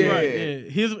got you though. You're Yeah. right.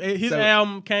 Yeah. His So-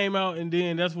 album came out, and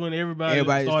then that's when everybody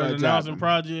Everybody started started announcing dropping.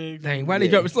 projects. Dang, why they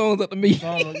Yeah. dropping songs up to me?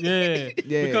 Yeah.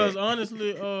 Yeah. Because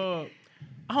honestly,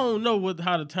 I don't know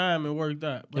how the timing worked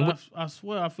out, but And I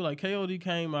swear I feel like KOD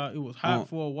came out. It was hot On-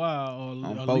 for a while, or on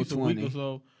at least a week 420. or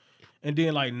so, and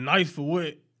then like Nice for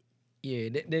What Yeah,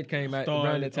 that came out started.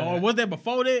 around that time. Or was that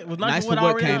before that? Was Nice Nice, for for What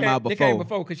What already came out They came before.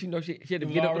 before because she had to It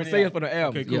was get up on already sales out. for the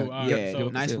album. Okay, cool. All right. Yeah, So-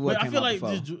 Nice yeah. for What But I came feel out like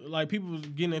before. just like people was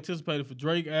getting anticipated for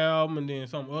Drake album, and then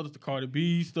some others, the Cardi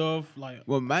B stuff. Like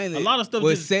Well, mainly, A lot of stuff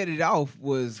what just set it off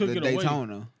was took the it away.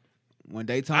 Daytona. When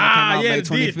Daytona Ah, came out yeah, May it did.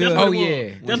 25th. That's what Oh, it was. yeah.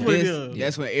 That's when what it this- is.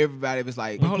 That's when everybody was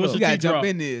like, Hold you up. gotta Pusha T jump dropped.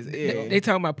 in this. Yeah. They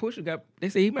talking about Pusha got. They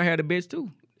say he might have the best too,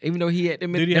 even though he had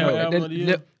them. Did he have album of the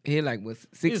year? He had like what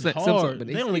six? It's some- hard. but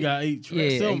They only got 8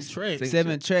 tracks. Yeah, 7 8 tracks.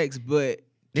 7 tracks, but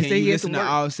They can say you he had listen some to work.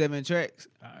 all 7 tracks?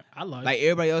 I like. Like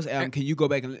everybody else album, can you go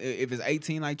back and if it's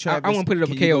 18 like I Travis? want to put it up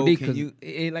for can you go- KOD can because you- it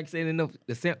ain't like saying enough.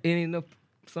 It ain't enough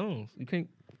songs. You can't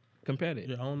compare that.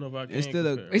 Yeah, I don't know if I can. It's still a-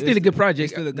 compare. It's still a good project.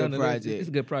 it's still a good No, project. It's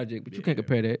a good project, but you can't Yeah.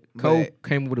 compare that. Cole But-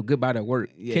 came with a good body of work.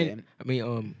 Yeah.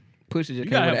 Pusha just You came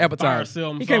gotta with an have a fire appetizer.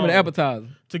 film He came with an song. appetizer.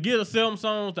 to get a film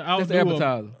songs to outdo That's an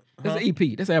appetizer. That's Huh? an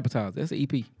EP. That's an appetizer. That's an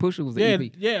EP. Pusha was an Yeah,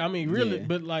 EP. yeah. I mean, really, Yeah.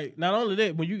 but like, not only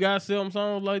that, when you got some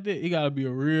songs like that, it gotta be a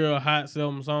real hot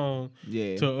some song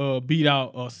Yeah. to beat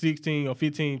out a 16 or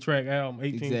 15 track album,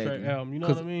 18 track Exactly. album. You know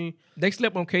what I 'Cause- mean? They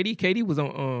slept on KD. KD was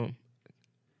on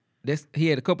he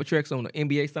had a couple tracks on the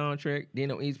NBA soundtrack, then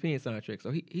on ESPN soundtrack.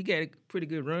 So he got a pretty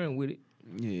good run with it.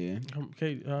 Yeah.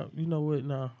 Okay, you know what?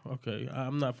 Nah, okay,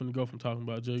 I'm not finna go from talking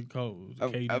about J. Cole to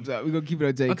KD. I'm sorry, we're gonna keep it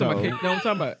on J. I'm talking Cole. about no, I'm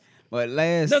talking about But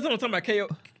last that's what I'm talking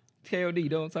about. KOD.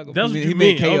 Don't talk about. That's what He you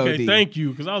meant meant. Okay, KOD. thank you,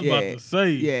 because I was about Yeah. to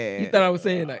say. yeah. You thought I was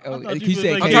saying like, oh, thought you you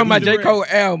said was I'm KD. talking about J. direct. Cole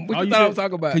album. What Oh, you you thought I said- was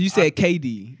talking about? Cause you said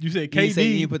KD. You said You KD. said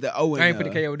you didn't put the O in I ain't put the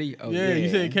there. KOD. Oh, yeah, you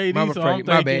said KD. My so I'm mistake.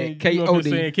 My thinking bad. you up there KOD.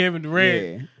 saying Kevin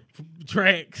Durant Yeah.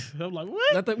 tracks. I'm like,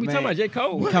 what? I thought we Man. talking about J.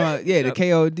 Cole. Come on, yeah, the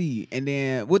KOD. And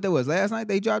then what that was last night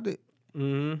they dropped it?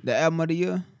 Mm-hmm. The album of the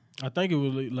year? I think it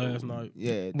was last night.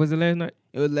 Yeah. Was it last night?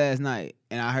 It was last night.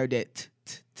 And I heard that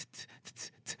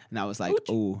and I was like,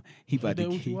 oh, he about that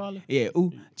to Uchi Wale? Yeah,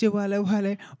 ooh, Wale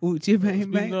Wale, ooh, bang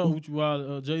Speaking bang. of ooh. Uchi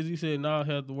Wale, Jay-Z said Nas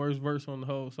had the worst verse on the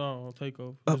whole song on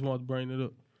Takeover. I just wanted to bring it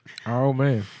up. Oh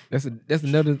man, that's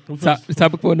another We finna-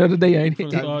 topic for another day, ain't Finna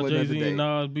it? Talk start for another Jay-Z day. and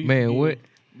Nas beat. Man, what?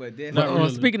 But Not But,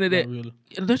 really. speaking of that, Not really.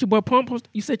 That's your boy Pump.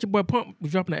 You said your boy Pump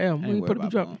was dropping the album. I When ain't you worried put it be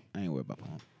about dropping? Pump. I ain't worried about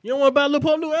Pump. You don't want about Lil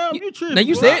Pump new album? You tripping. Now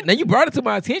you boy. said. Now you brought it to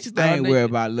my attention. I ain't dog. worried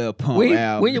about Lil Pump when,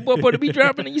 album. when your boy supposed to be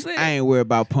dropping, and you said. I ain't worried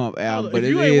about Pump album, If but it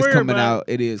you ain't is worried coming about out.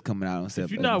 It is coming out on September.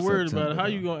 If you're not worried about it, how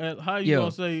you September. gonna how you Yeah.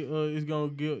 gonna say it's gonna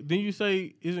get? Then you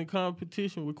say it's in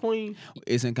competition with Queen.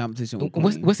 It's in competition with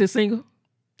What's Queen. what's his single?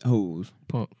 Who's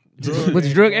Pump. Drug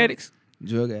What's drug addicts?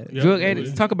 drug addict? Yeah. Drug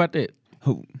addicts. Talk about that.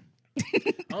 Who?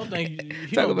 I don't think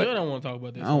he Talk don't, about- Jay don't want to talk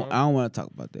about that. I song. don't want to talk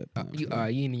about that. You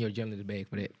ain't in your journalist bag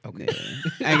for that. Okay.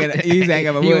 I ain't got. You ain't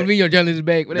got my You gonna what? be in your journalist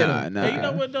bag for that? Nah, nah. Hey, you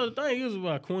know what though? The thing is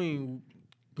about Queen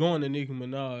going to Nicki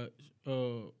Minaj,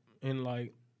 and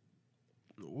like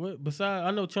what? Besides,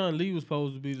 I know Chun Li was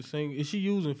supposed to be the singer. Is she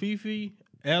using Fifi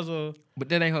as a? But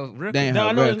that ain't her record. That ain't No, her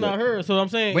I know record. it's not her. So I'm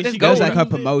saying, But is that's she gold. That's gonna like her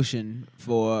use it? promotion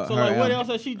for So her like, what album. else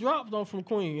has she dropped though from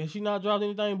Queen? Has she not dropped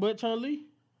anything but Chun Li?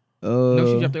 No,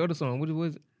 she dropped the other song. What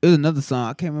was it? It was another song.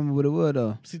 I can't remember what it was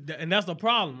though. See, and that's the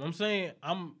problem. I'm saying,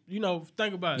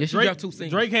 think about it. Yeah, she Drake, dropped 2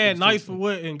 singles. Drake She had dropped Nice 2 for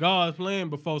What and God's Plan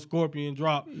before Scorpion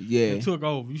dropped Yeah. and took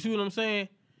over. You see what I'm saying?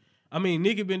 I mean,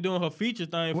 Nicki been doing her feature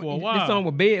thing for a This while. song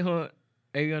with Bed Hunt,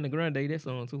 Ariana Grande. That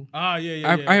song too. Ah,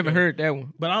 yeah. I haven't heard that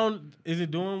one. But I don't. Is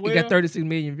it doing well? It got 36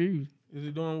 million views. Is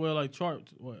it doing well like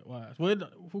charts? What? Why? Well,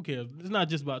 who cares? It's not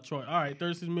just about chart. All right,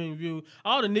 36 million views.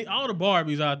 All the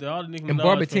Barbies out there. All the Nicki And Minaj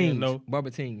Barbie fans Teens. know.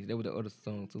 Barbie Teens. That was the other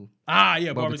song too. Yeah,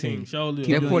 Barbie Barbie Teen. Teens. Show Keep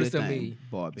Yeah, doing put your it to thing, me.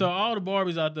 Barbie. So all the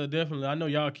Barbies out there, definitely. I know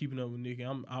y'all keeping up with Nicki.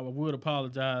 I would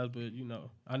apologize, but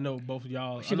I know both of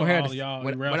y'all. She I know gonna have all of y'all.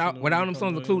 without them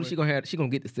songs included. She gonna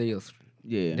get the sales.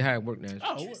 Yeah. That's how it work now.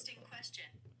 Oh, Interesting question.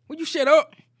 Would you shut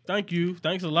up? thank you.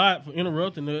 Thanks a lot for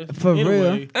interrupting us. For real.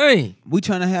 Anyway, Hey, We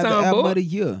trying to have the Soundboard. album of the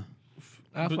year.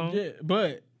 iPhone.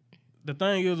 But the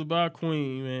thing is about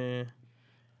Queen, man.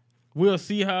 We'll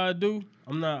see how it do.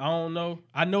 I don't know.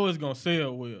 I know it's gonna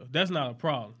sell well. That's not a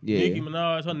problem. Yeah. Nicki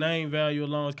Minaj, her name value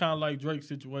alone, it's kind of like Drake's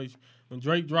situation. When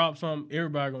Drake drops something,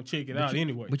 everybody gonna check it out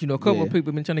anyway. But a couple of Yeah.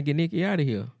 people been trying to get Nicki out of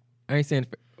here. I ain't saying,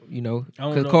 I don't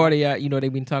because know. Cardi out. They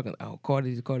been talking. Oh,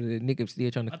 Cardi. Nicki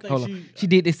still trying I to think hold she- on. She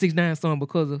did this 6ix9ine song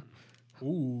because of Ooh,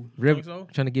 you Rev, think so?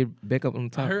 trying to get back up on the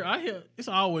top. I hear it's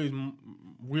always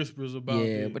whispers about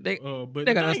Yeah, that. but they but they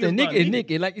the gotta thing understand. is about Nicki is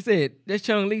Nicki. Like you said, that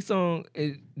Chung Lee song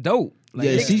is dope. Like,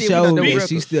 Yeah, Nicki she still put out showed them that she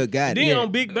records. still got Then it.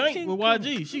 on Big Bang with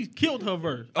YG, she killed her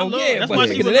verse. I Oh love yeah, it. That's but why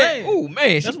speaking she was of that, last. oh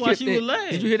man, That's why killed she that. was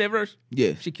last. Did you hear that verse?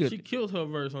 Yeah. She killed She it. killed her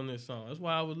verse on this song. That's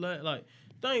why I was like,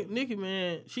 think Nicki,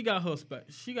 man, she got her space.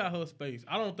 She got her space.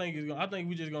 I don't think it's gonna. I think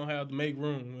we just gonna have to make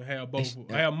room and have both.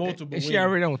 Have multiple. And she women.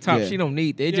 already on top. Yeah. She don't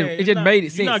need that. It Yeah, just, it's it just not- made it You're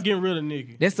sense. not getting rid of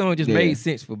Nicki. That song just Yeah. made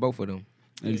sense for both of them.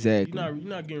 Exactly. You're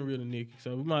not getting rid of Nicki.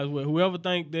 So we might as well. Whoever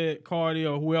think that Cardi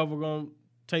or whoever gonna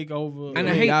take over, And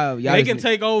I Yeah, hate- y'all they just- can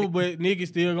take over, but Nicki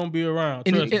still gonna be around.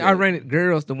 And Trust me. ironic,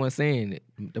 girls the one saying it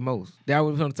the most. They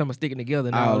always talking about sticking together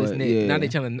and all Oh, this and that. yeah. Now they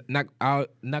trying to knock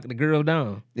the girl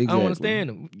down. I Exactly. don't understand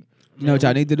them. You know what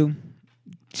y'all need to do?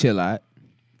 Chill out.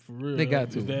 For real. They got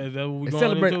to. Is that what we And going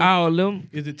celebrate into? all of them.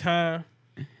 Is it time?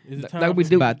 Is it Like time? we for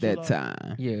do. people About to that chill out?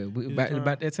 time. Yeah,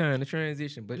 about that time, the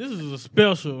transition. But This is a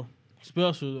special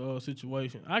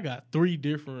situation. I got three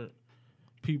different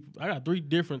people. I got three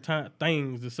different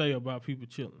things to say about people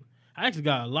chilling. I actually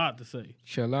got a lot to say.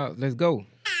 chill out. Let's go.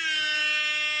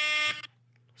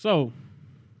 So,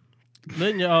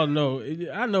 letting y'all know,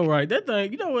 I know, right? That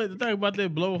thing, you know what? The thing about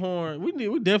that blowhorn,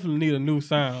 we definitely need a new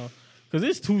sound because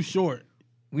it's too short.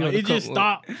 We Like, on the it just come-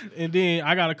 stopped, and then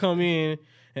I gotta come in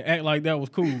and act like that was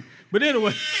cool. But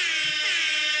anyway,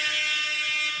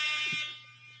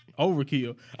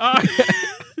 overkill. All right.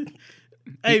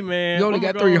 Hey man, You only I'ma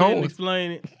got go 3 ahead and homes.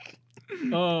 Explain it.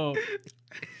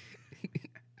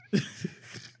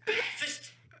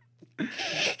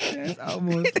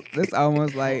 That's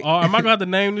almost like Am I gonna have to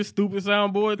name this stupid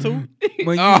soundboard too?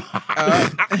 when you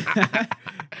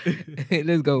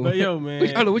Let's go. But yo, man.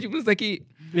 Hold on, what you gonna say, kid?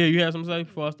 Yeah, you have something to say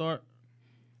before I start?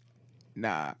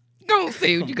 nah. Go on,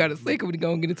 say what you gotta say, cause we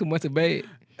gonna get into much of bad.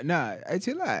 Nah, hey,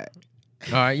 chill out.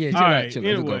 All right, yeah, chill All out, right. chill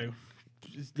out. Let's go. Anyway,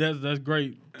 that's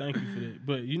great. Thank you for that.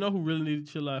 But you know who really needed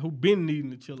to chill out? Who been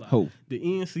needing to chill out? Who? The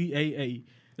NCAA.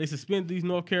 They suspended these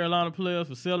North Carolina players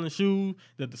for selling shoes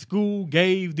that the school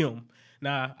gave them.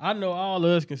 Now I know all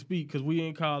of us can speak because we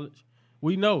in college.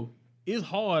 We know it's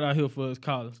hard out here for us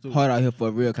college students. Hard out here for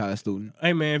a real college student.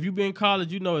 Hey man, if you been in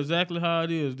college, you know exactly how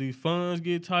it is. These funds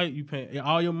get tight. You pay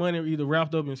all your money either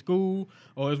wrapped up in school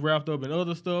or it's wrapped up in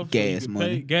other stuff. So you Gas can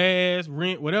money. pay gas,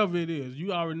 rent, whatever it is.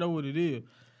 You already know what it is.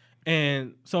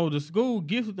 And so the school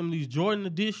gifted them these Jordan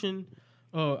edition.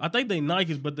 I think they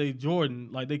Nikes, but they Jordan.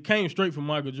 Like they came straight from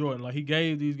Michael Jordan. Like he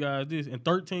gave these guys this, and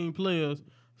 13 players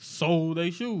sold their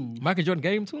shoes. Michael Jordan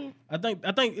gave him to him. I think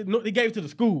he gave it to the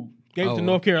school. Gave it Oh. to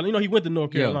North Carolina. You know, he went to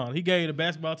North Yeah. Carolina. He gave the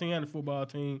basketball team and the football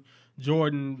team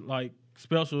Jordan like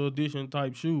special edition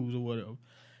type shoes or whatever.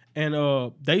 And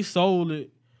they sold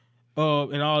it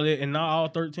and all that. And now all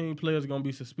 13 players are gonna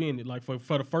be suspended. Like for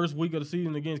the first week of the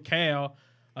season against Cal,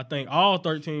 I think all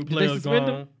 13 they players suspend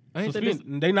them? gone. I ain't think they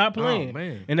Suspended. They not playing. Oh,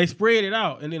 man. And they spread it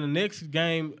out. And then the next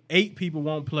game, 8 people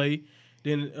won't play.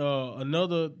 Then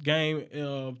another game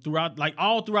throughout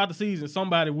the season,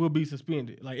 somebody will be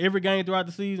suspended. Like every game throughout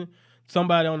the season,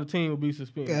 somebody on the team will be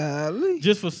suspended Golly.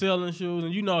 just for selling shoes.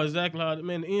 And you know exactly how.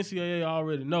 Man, the NCAA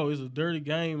already know it's a dirty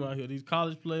game out here. These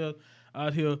college players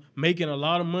out here making a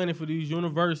lot of money for these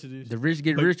universities. The rich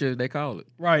get But- richer, they call it.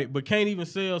 Right, but can't even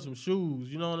sell some shoes.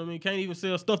 You know what I mean? Can't even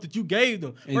sell stuff that you gave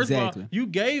them. First of Exactly. all, you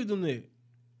gave them that,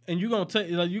 and you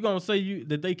gonna say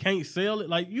that they can't sell it.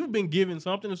 Like you've been given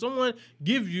something. If someone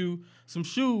gives you some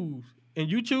shoes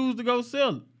and you choose to go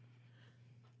sell it,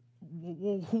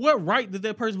 what right does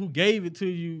that person who gave it to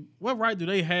you? What right do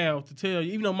they have to tell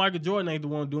you? Even though Michael Jordan ain't the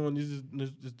one doing this, is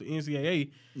the NCAA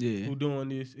Yeah. who doing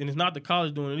this, and it's not the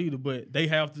college doing it either. But they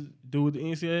have to do what the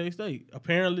NCAA state.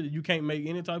 Apparently, you can't make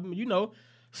any type of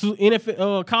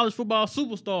NFL, college football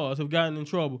superstars have gotten in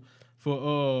trouble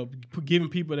for giving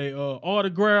people their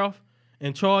autograph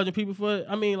and charging people for it.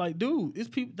 I mean, like, dude, it's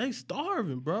people, they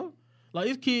starving, bro. Like,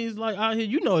 it's kids like out here,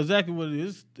 you know exactly what it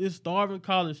is. It's starving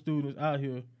college students out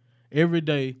here every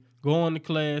day, going to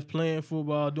class, playing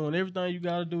football, doing everything you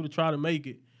got to do to try to make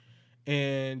it.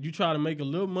 And you try to make a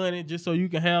little money just so you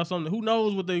can have something. Who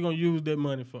knows what they're going to use that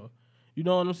money for? You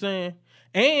know what I'm saying?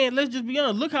 And let's just be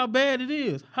honest, look how bad it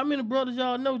is. How many brothers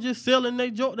y'all know just selling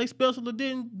they special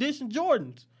edition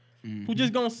Jordans? Who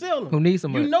just gonna sell them? Who needs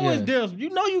some money? You know it's desperate. You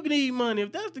know you can need money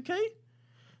if that's the case.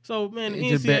 So man, the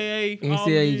NCAA,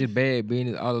 NCAA is just bad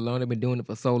business all along. They've been doing it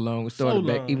for so long. It started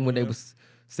back even when they was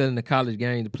selling the college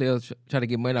game. The players try to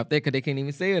get money off there because they can't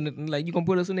even sell nothing. Like, you gonna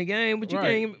put us in the game, but you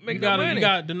can't even make no money. You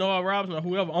got Denard Robinson or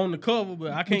whoever on the cover,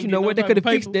 but I can't. But you know what? They could have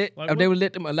fixed that. Like, if they would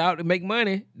let them allowed to make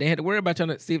money, they had to worry about trying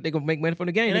to see if they gonna make money from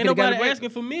the game. And ain't nobody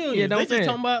asking for millions. Yeah, they just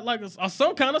talking about like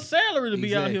some kind of salary to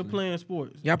be out here playing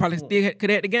sports. Y'all probably still could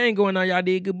have the game going on. Y'all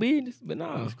did good business, but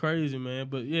no, it's crazy, man.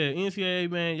 But yeah,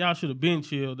 NCAA, man, y'all should have been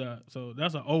chilled out. So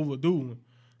that's an overdue one.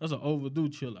 That's an overdue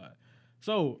chill out.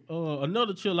 So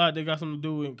another chill out that got something to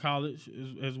do in college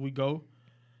as we go.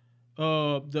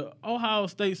 The Ohio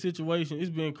State situation,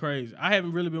 it's been crazy. I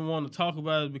haven't really been wanting to talk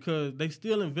about it because they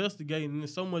still investigating and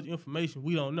there's so much information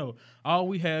we don't know. All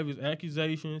we have is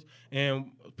accusations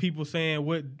and people saying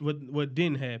what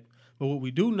didn't happen. But what we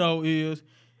do know is,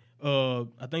 I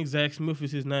think Zach Smith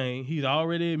is his name. He's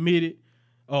already admitted,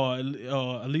 or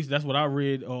at least that's what I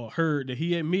read or heard, that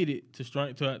he admitted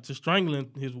to strangling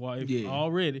his wife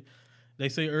already. They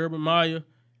say Urban Meyer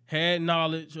had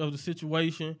knowledge of the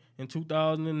situation in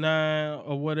 2009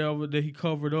 or whatever that he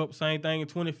covered up. Same thing in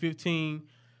 2015,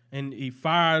 and he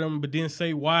fired him, but didn't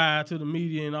say why to the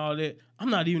media and all that. I'm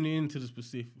not even into the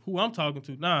specific. Who I'm talking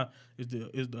to now is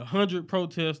the 100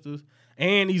 protesters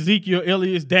and Ezekiel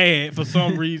Elliott's dad for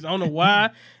some reason. I don't know why.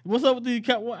 What's up with these?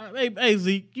 Hey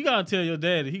Zeke, you gotta tell your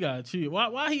daddy he gotta chill.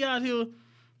 Why he out here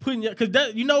putting your? Because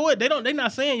that, you know what, they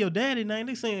not saying your daddy name.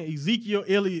 They saying Ezekiel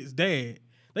Elliott's dad.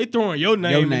 They throwing your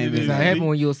name. Your name is what happened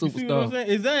when you're a superstar. You see what I'm saying?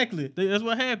 Exactly. That's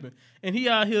what happened. And he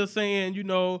out here saying, she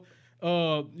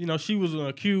was an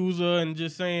accuser and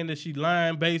just saying that she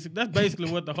lying. That's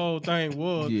basically what the whole thing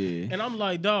was. Yeah. And I'm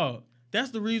like, dog,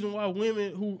 that's the reason why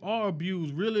women who are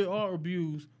abused, really are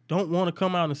abused, don't want to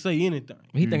come out and say anything.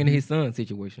 He thinking of his son's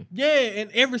situation. Yeah,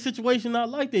 and every situation not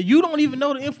like that. You don't even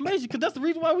know the information because that's the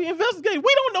reason why we investigate.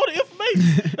 We don't know the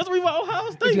information. That's the reason why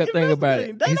Ohio State. You got to think about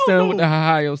it. His son went to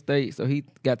Ohio State, so he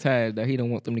got tired that he don't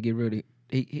want them to get rid of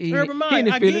it. Urban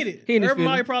Meyer, I get it. Urban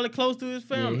Meyer probably close to his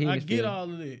family. I get all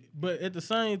of that. But at the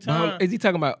same time, is he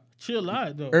talking about chill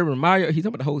out though? Urban Meyer, he's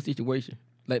talking about the whole situation.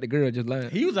 Like the girl just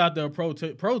lied. He was out there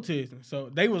protesting. So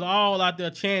they was all out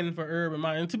there chanting for Urban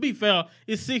Meyer. And to be fair,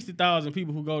 it's 60,000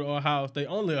 people who go to Ohio State.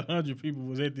 Only 100 people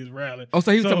was at this rally. Oh,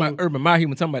 so he was talking about Urban Meyer. He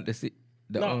was talking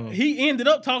about he ended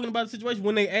up talking about the situation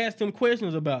when they asked him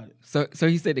questions about it. So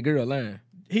he said the girl lying.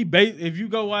 If you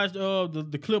go watch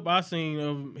the clip I seen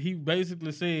of him, he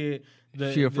basically said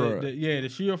that she a fraud. The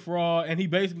she a fraud, and he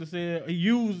basically said he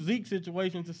used Zeke's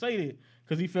situation to say that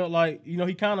because he felt like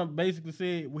he kind of basically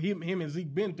said him and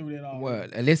Zeke been through that all. Well,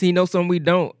 unless he knows something we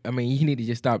don't. I mean, he need to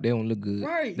just stop. They don't look good.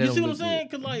 Right? You see what I'm saying?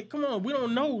 Because like, come on, we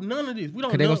don't know none of this. We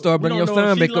don't. Cause they gonna start bringing your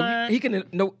son back up. He can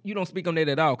no. You don't speak on that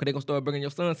at all. Cause they gonna start bringing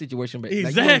your son's situation back.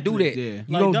 Exactly. Like, you don't do that. Yeah.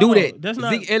 You don't do that. That's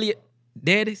not Zeke Elliott.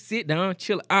 Daddy, sit down,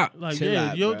 chill out. Like, chill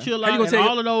out, chill out. And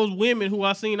all of those women who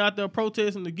I seen out there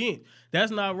protesting against,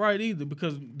 that's not right either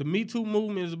because the Me Too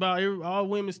movement is about all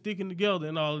women sticking together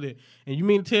and all of that. And you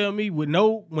mean to tell me with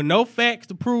no facts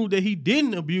to prove that he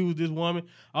didn't abuse this woman,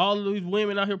 all of these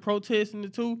women out here protesting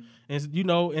it too, and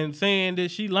and saying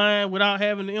that she lying without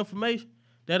having the information?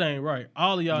 That ain't right.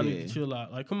 All of y'all need to chill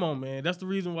out. Like, come on, man. That's the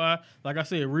reason why, like I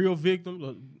said, real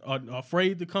victims are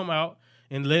afraid to come out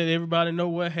and let everybody know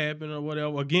what happened or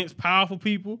whatever against powerful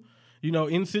people,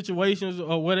 in situations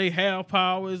where they have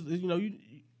power.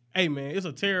 Hey, man, it's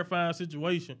a terrifying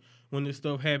situation when this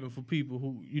stuff happens for people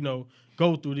who,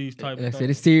 go through these type of things. I said,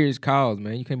 it's serious cause,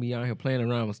 man. You can't be out here playing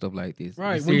around with stuff like this.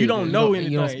 Right, when you don't know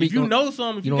anything. If you know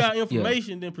something, if you got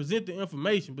information, then present the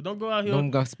information. But don't go out here.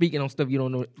 Don't go speaking on stuff you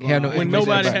don't know. Have no when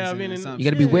nobody have any. You got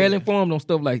to be well informed on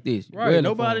stuff like this. Right,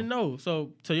 nobody knows.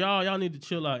 So to y'all need to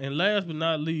chill out. And last but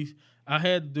not least, I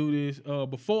had to do this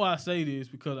before I say this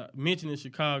because I mentioned in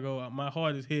Chicago, my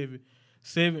heart is heavy.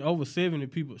 Over 70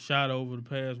 people shot over the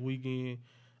past weekend.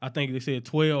 I think they said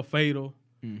 12 fatal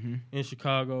in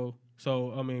Chicago.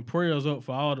 So, I mean, prayers up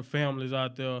for all the families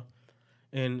out there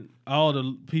and all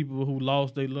the people who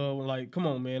lost their loved one. Like, come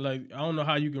on, man. Like, I don't know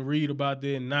how you can read about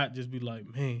that and not just be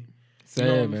like, man.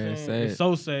 Sad, man. Sad. It's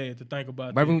so sad to think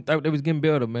about. But we thought they was getting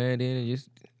better, man. Then it just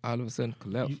all of a sudden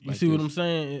collapse. You see what I'm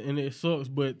saying? And it sucks.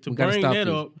 But to We gotta bring stop that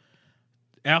this. up,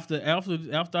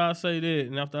 after I say that,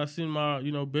 and after I send my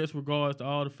best regards to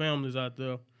all the families out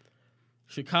there,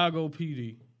 Chicago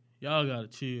PD, y'all gotta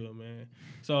chill, man.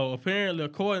 So apparently,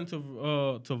 according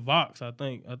to Vox, I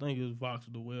think it was Vox,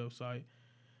 the website.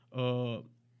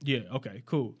 Yeah, okay,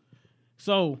 cool.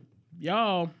 So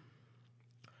y'all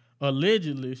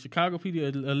allegedly, Chicago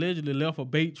PD allegedly left a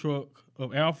bait truck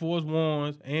of Air Force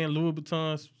Ones and Louis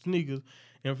Vuitton sneakers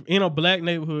in a black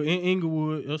neighborhood in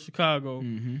Inglewood of Chicago.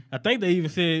 Mm-hmm. I think they even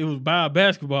said it was by a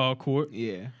basketball court.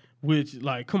 Yeah. Which,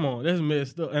 like, come on, that's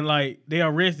messed up. And, like, they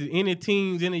arrested any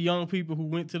teens, any young people who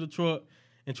went to the truck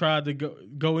and tried to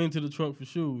go into the truck for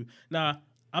shoes. Now,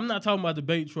 I'm not talking about the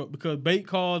bait truck because bait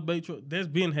cars, bait truck, that's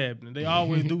been happening. They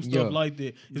always do stuff Yeah. like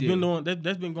that. It's been doing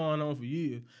that's been going on for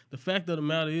years. The fact of the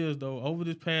matter is, though, over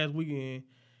this past weekend,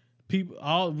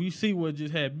 we see what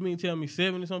just happened. You mean tell me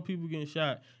 70-some people getting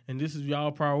shot, and this is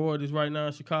y'all priorities right now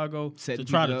in Chicago Setting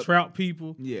to try people to up. trap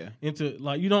people Yeah. into,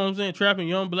 like, you know what I'm saying, trapping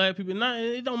young black people.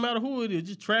 It don't matter who it is,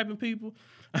 just trapping people.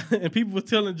 And people were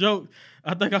telling jokes.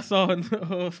 I think I saw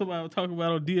somebody was talking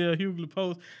about on DL Hughley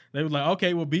Post. They was like,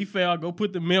 okay, well, be fair, go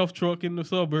put the meth truck in the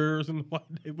suburbs and the white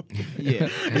neighborhood. Yeah.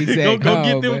 Go Exactly.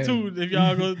 get Oh, them man. too if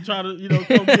y'all gonna try to,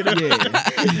 come get them.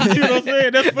 Yeah. You see what I'm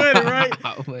saying? That's funny, right?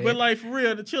 Oh, man. But, like, for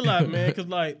real, to chill out, man, because,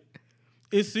 like,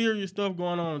 it's serious stuff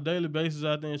going on a daily basis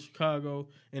out there in Chicago,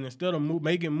 and instead of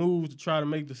making moves to try to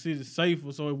make the city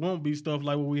safer so it won't be stuff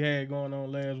like what we had going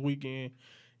on last weekend,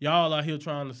 y'all out here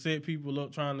trying to set people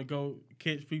up, trying to go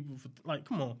catch people for, like,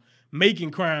 come on,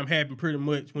 making crime happen pretty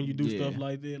much when you do stuff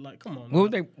like that. Like, come on.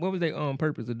 What was their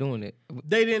purpose of doing it?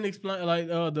 They didn't explain. Like,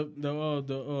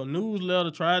 the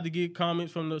newsletter tried to get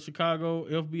comments from the Chicago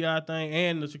FBI thing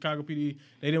and the Chicago PD.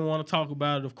 They didn't want to talk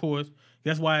about it, of course.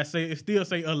 That's why it still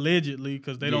say allegedly,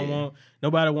 because they don't want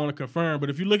nobody want to confirm. But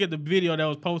if you look at the video that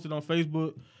was posted on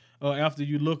Facebook after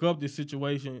you look up this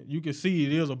situation, you can see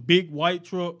it is a big white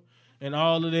truck and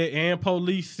all of that, and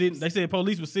police sitting. They said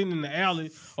police was sitting in the alley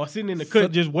or sitting in the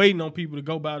cut, just waiting on people to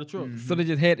go by the truck. So they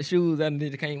just had the shoes out and they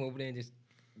just came over there and just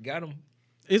got them.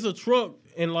 It's a truck,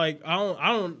 and, like, I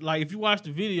don't like, if you watch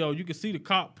the video, you can see the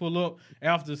cop pull up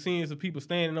after seeing some people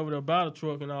standing over there by the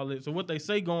truck and all that. So what they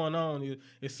say going on is,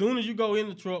 as soon as you go in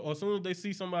the truck or as soon as they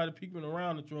see somebody peeking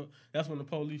around the truck, that's when the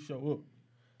police show up.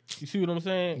 You see what I'm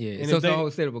saying? Yeah, And so if it's a whole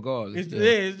setup regardless.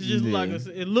 it's just Yeah. like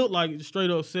it looked like a straight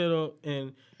up setup,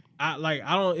 and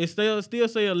it still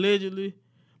say allegedly,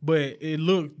 but it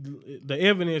looked, the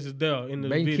evidence is there in the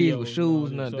Making video. kids with and all shoes,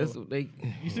 that. nothing. So, That's what they.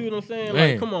 you see what I'm saying? Man.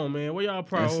 Like, come on, man. Where y'all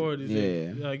priorities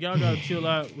at? yeah. Like, y'all gotta chill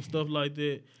out with stuff like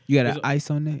that. You got It's an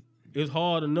ice on that? It's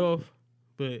hard enough,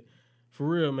 but for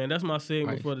real, man, that's my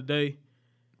segment Ice. for the day.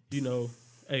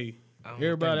 Hey, I don't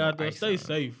everybody think out there, ice stay on.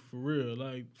 safe, for real.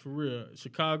 Like, for real.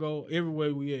 Chicago,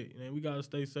 everywhere we at, man, we gotta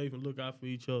stay safe and look out for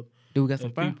each other. Do we got some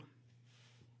And fire? people-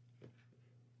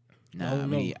 Nah, don't I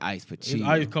know. need ice for It's chill.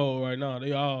 ice cold right now.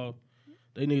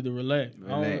 They need to relax.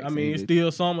 Relax, I mean, it's nigga.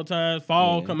 still summertime.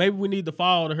 Fall, Yeah. come. Maybe we need the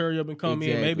fall to hurry up and come in.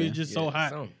 Maybe Exactly. it's just so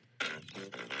hot. Something.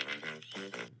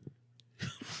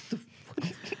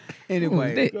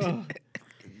 Anyway, Who was that?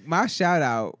 my shout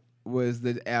out was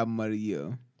the album of the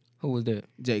year, Who was that?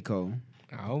 J. Cole.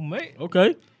 Oh man.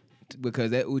 Okay.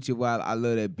 Because that Uchi Wild, I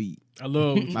love that beat. I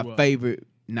love My favorite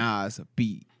Nas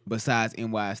beat, besides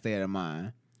NY State of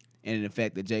Mind. And the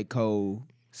fact that J. Cole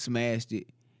smashed it,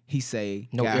 he say,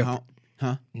 No got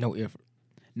effort. No effort.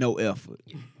 no effort.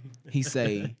 He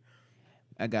say,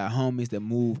 I got homies that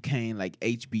move cane like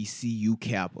HBCU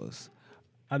Kappas.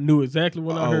 I knew exactly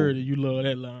when I Oh. heard it. You love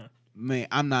that line. Man,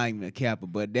 I'm not even a Kappa,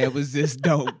 but that was just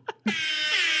dope.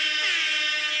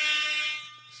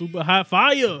 Super hot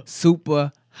fire.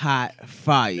 Super hot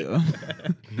fire.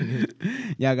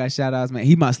 Y'all got shout outs, man.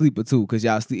 He my sleeper too, cause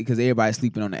everybody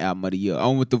sleeping on the album of the year.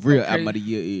 On what the real Okay. album of the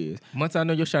year is. Once I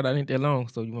know your shout out ain't that long,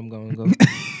 so I'm gonna go.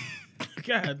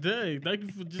 God dang. Thank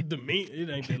you for just the meat. It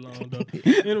ain't that long,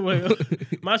 though. Anyway,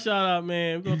 my shout out,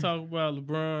 man. We're going to talk about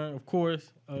LeBron, of course.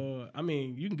 I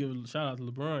mean, you can give a shout out to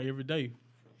LeBron every day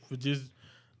for just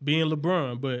being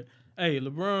LeBron. But, hey,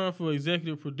 LeBron for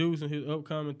executive producing his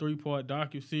upcoming 3-part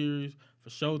docuseries for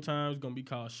Showtime. It's going to be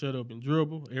called Shut Up and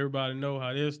Dribble. Everybody know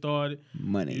how that started.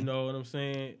 Money. You know what I'm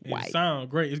saying? It White. sounds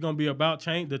great. It's going to be about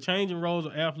the changing roles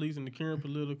of athletes in the current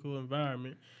political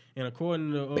environment. And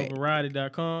according to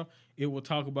Variety.com, it will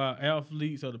talk about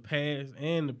athletes of the past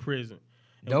and the present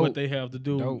and Dope. what they have to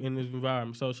do Dope. in this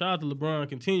environment. So shout out to LeBron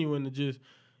continuing to just,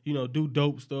 do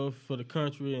dope stuff for the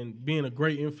country and being a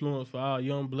great influence for our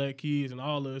young black kids and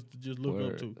all of us to just look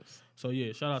up to. So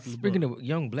yeah, shout out to Speaking LeBron. of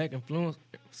young black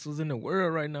influencers in the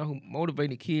world right now who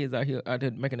motivating kids out here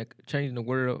making a change in the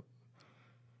world.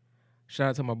 Shout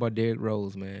out to my boy Derrick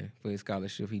Rose, man, for his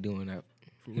scholarship he doing out.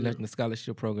 He left in the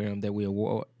scholarship program that will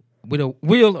award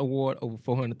over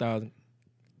 $400,000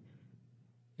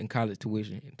 in college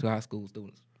tuition to high school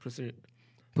students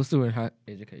pursuing higher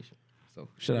education. So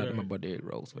shout out to my boy Derrick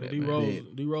Rose for that.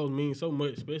 D Rose means so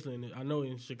much, especially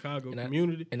in Chicago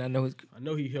community. And I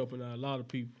know he helping out a lot of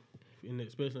people,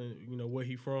 especially where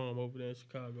he from over there in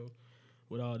Chicago,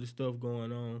 with all this stuff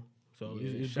going on. So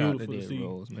it's beautiful to see.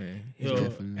 Rose, man.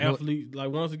 Athletes, like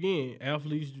once again,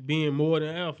 athletes being more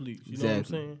than athletes. You know what I'm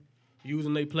saying?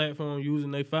 Using their platform,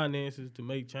 using their finances to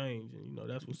make change, and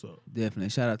that's what's up. Definitely.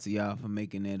 Shout out to y'all for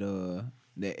making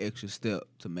that extra step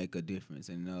to make a difference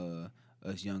in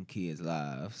us young kids'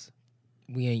 lives.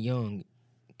 We ain't young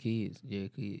kids,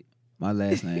 kid. My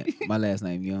last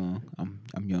name Young. I'm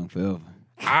young forever.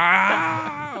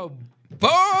 Ah,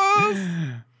 boss.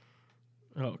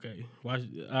 Okay. Watch.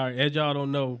 All right, as y'all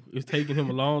don't know, it's taking him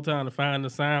a long time to find the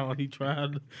sound. He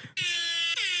tried to...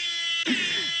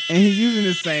 And he's using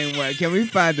the same way. Can we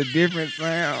find a different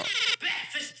sound?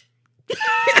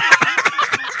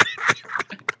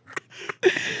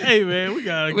 Hey, man, we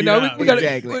gotta get out. We gotta,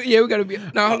 exactly. Yeah, we gotta be...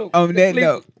 No, hold on. On that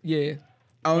note. Yeah.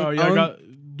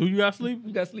 Do you got sleep?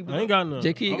 You got sleep? I ain't got none.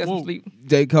 J-Kid got some sleep.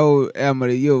 J. Cole, Album of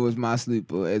the Year was my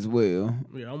sleeper as well.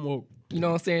 Yeah, I'm woke. You know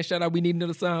what I'm saying? Shout out, we need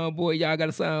another soundboard. Y'all got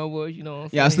a soundboard, you know what I'm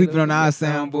saying? Y'all sleeping on our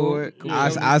soundboard. Our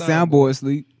soundboard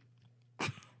sleep.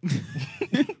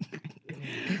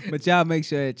 But y'all make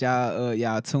sure that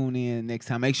y'all tune in next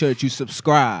time. Make sure that you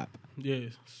subscribe.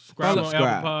 Yes. Subscribe on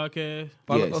Apple Podcast.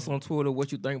 Follow us on Twitter,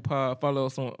 What You Think Pod. Follow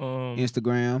us on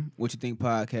Instagram, What You Think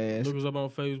Podcast. Look us up on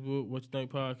Facebook, What You Think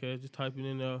Podcast. Just type it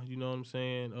in there. You know what I'm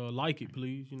saying? Like it,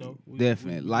 please.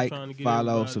 Definitely. Like,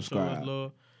 follow,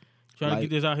 subscribe. Trying to get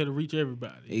this out here to reach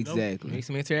everybody. Exactly. Make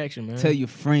some interaction, man. Tell your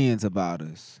friends about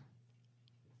us.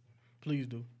 Please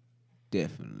do.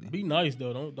 Definitely. Be nice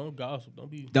though. Don't gossip.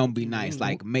 Don't be nice.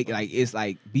 Like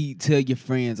tell your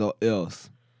friends or else.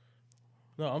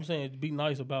 No, I'm saying be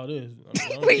nice about this.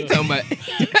 What you talking about?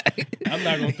 I'm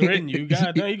not gonna threaten you.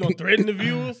 God damn, you gonna threaten the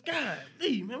viewers? God,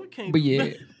 man, we can't. But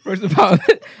yeah, first of all,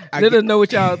 let us know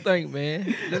what y'all think,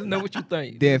 man. Let us know what you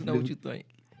think. Definitely. Let us know what you think.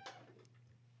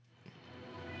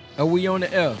 Are we on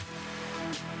the L?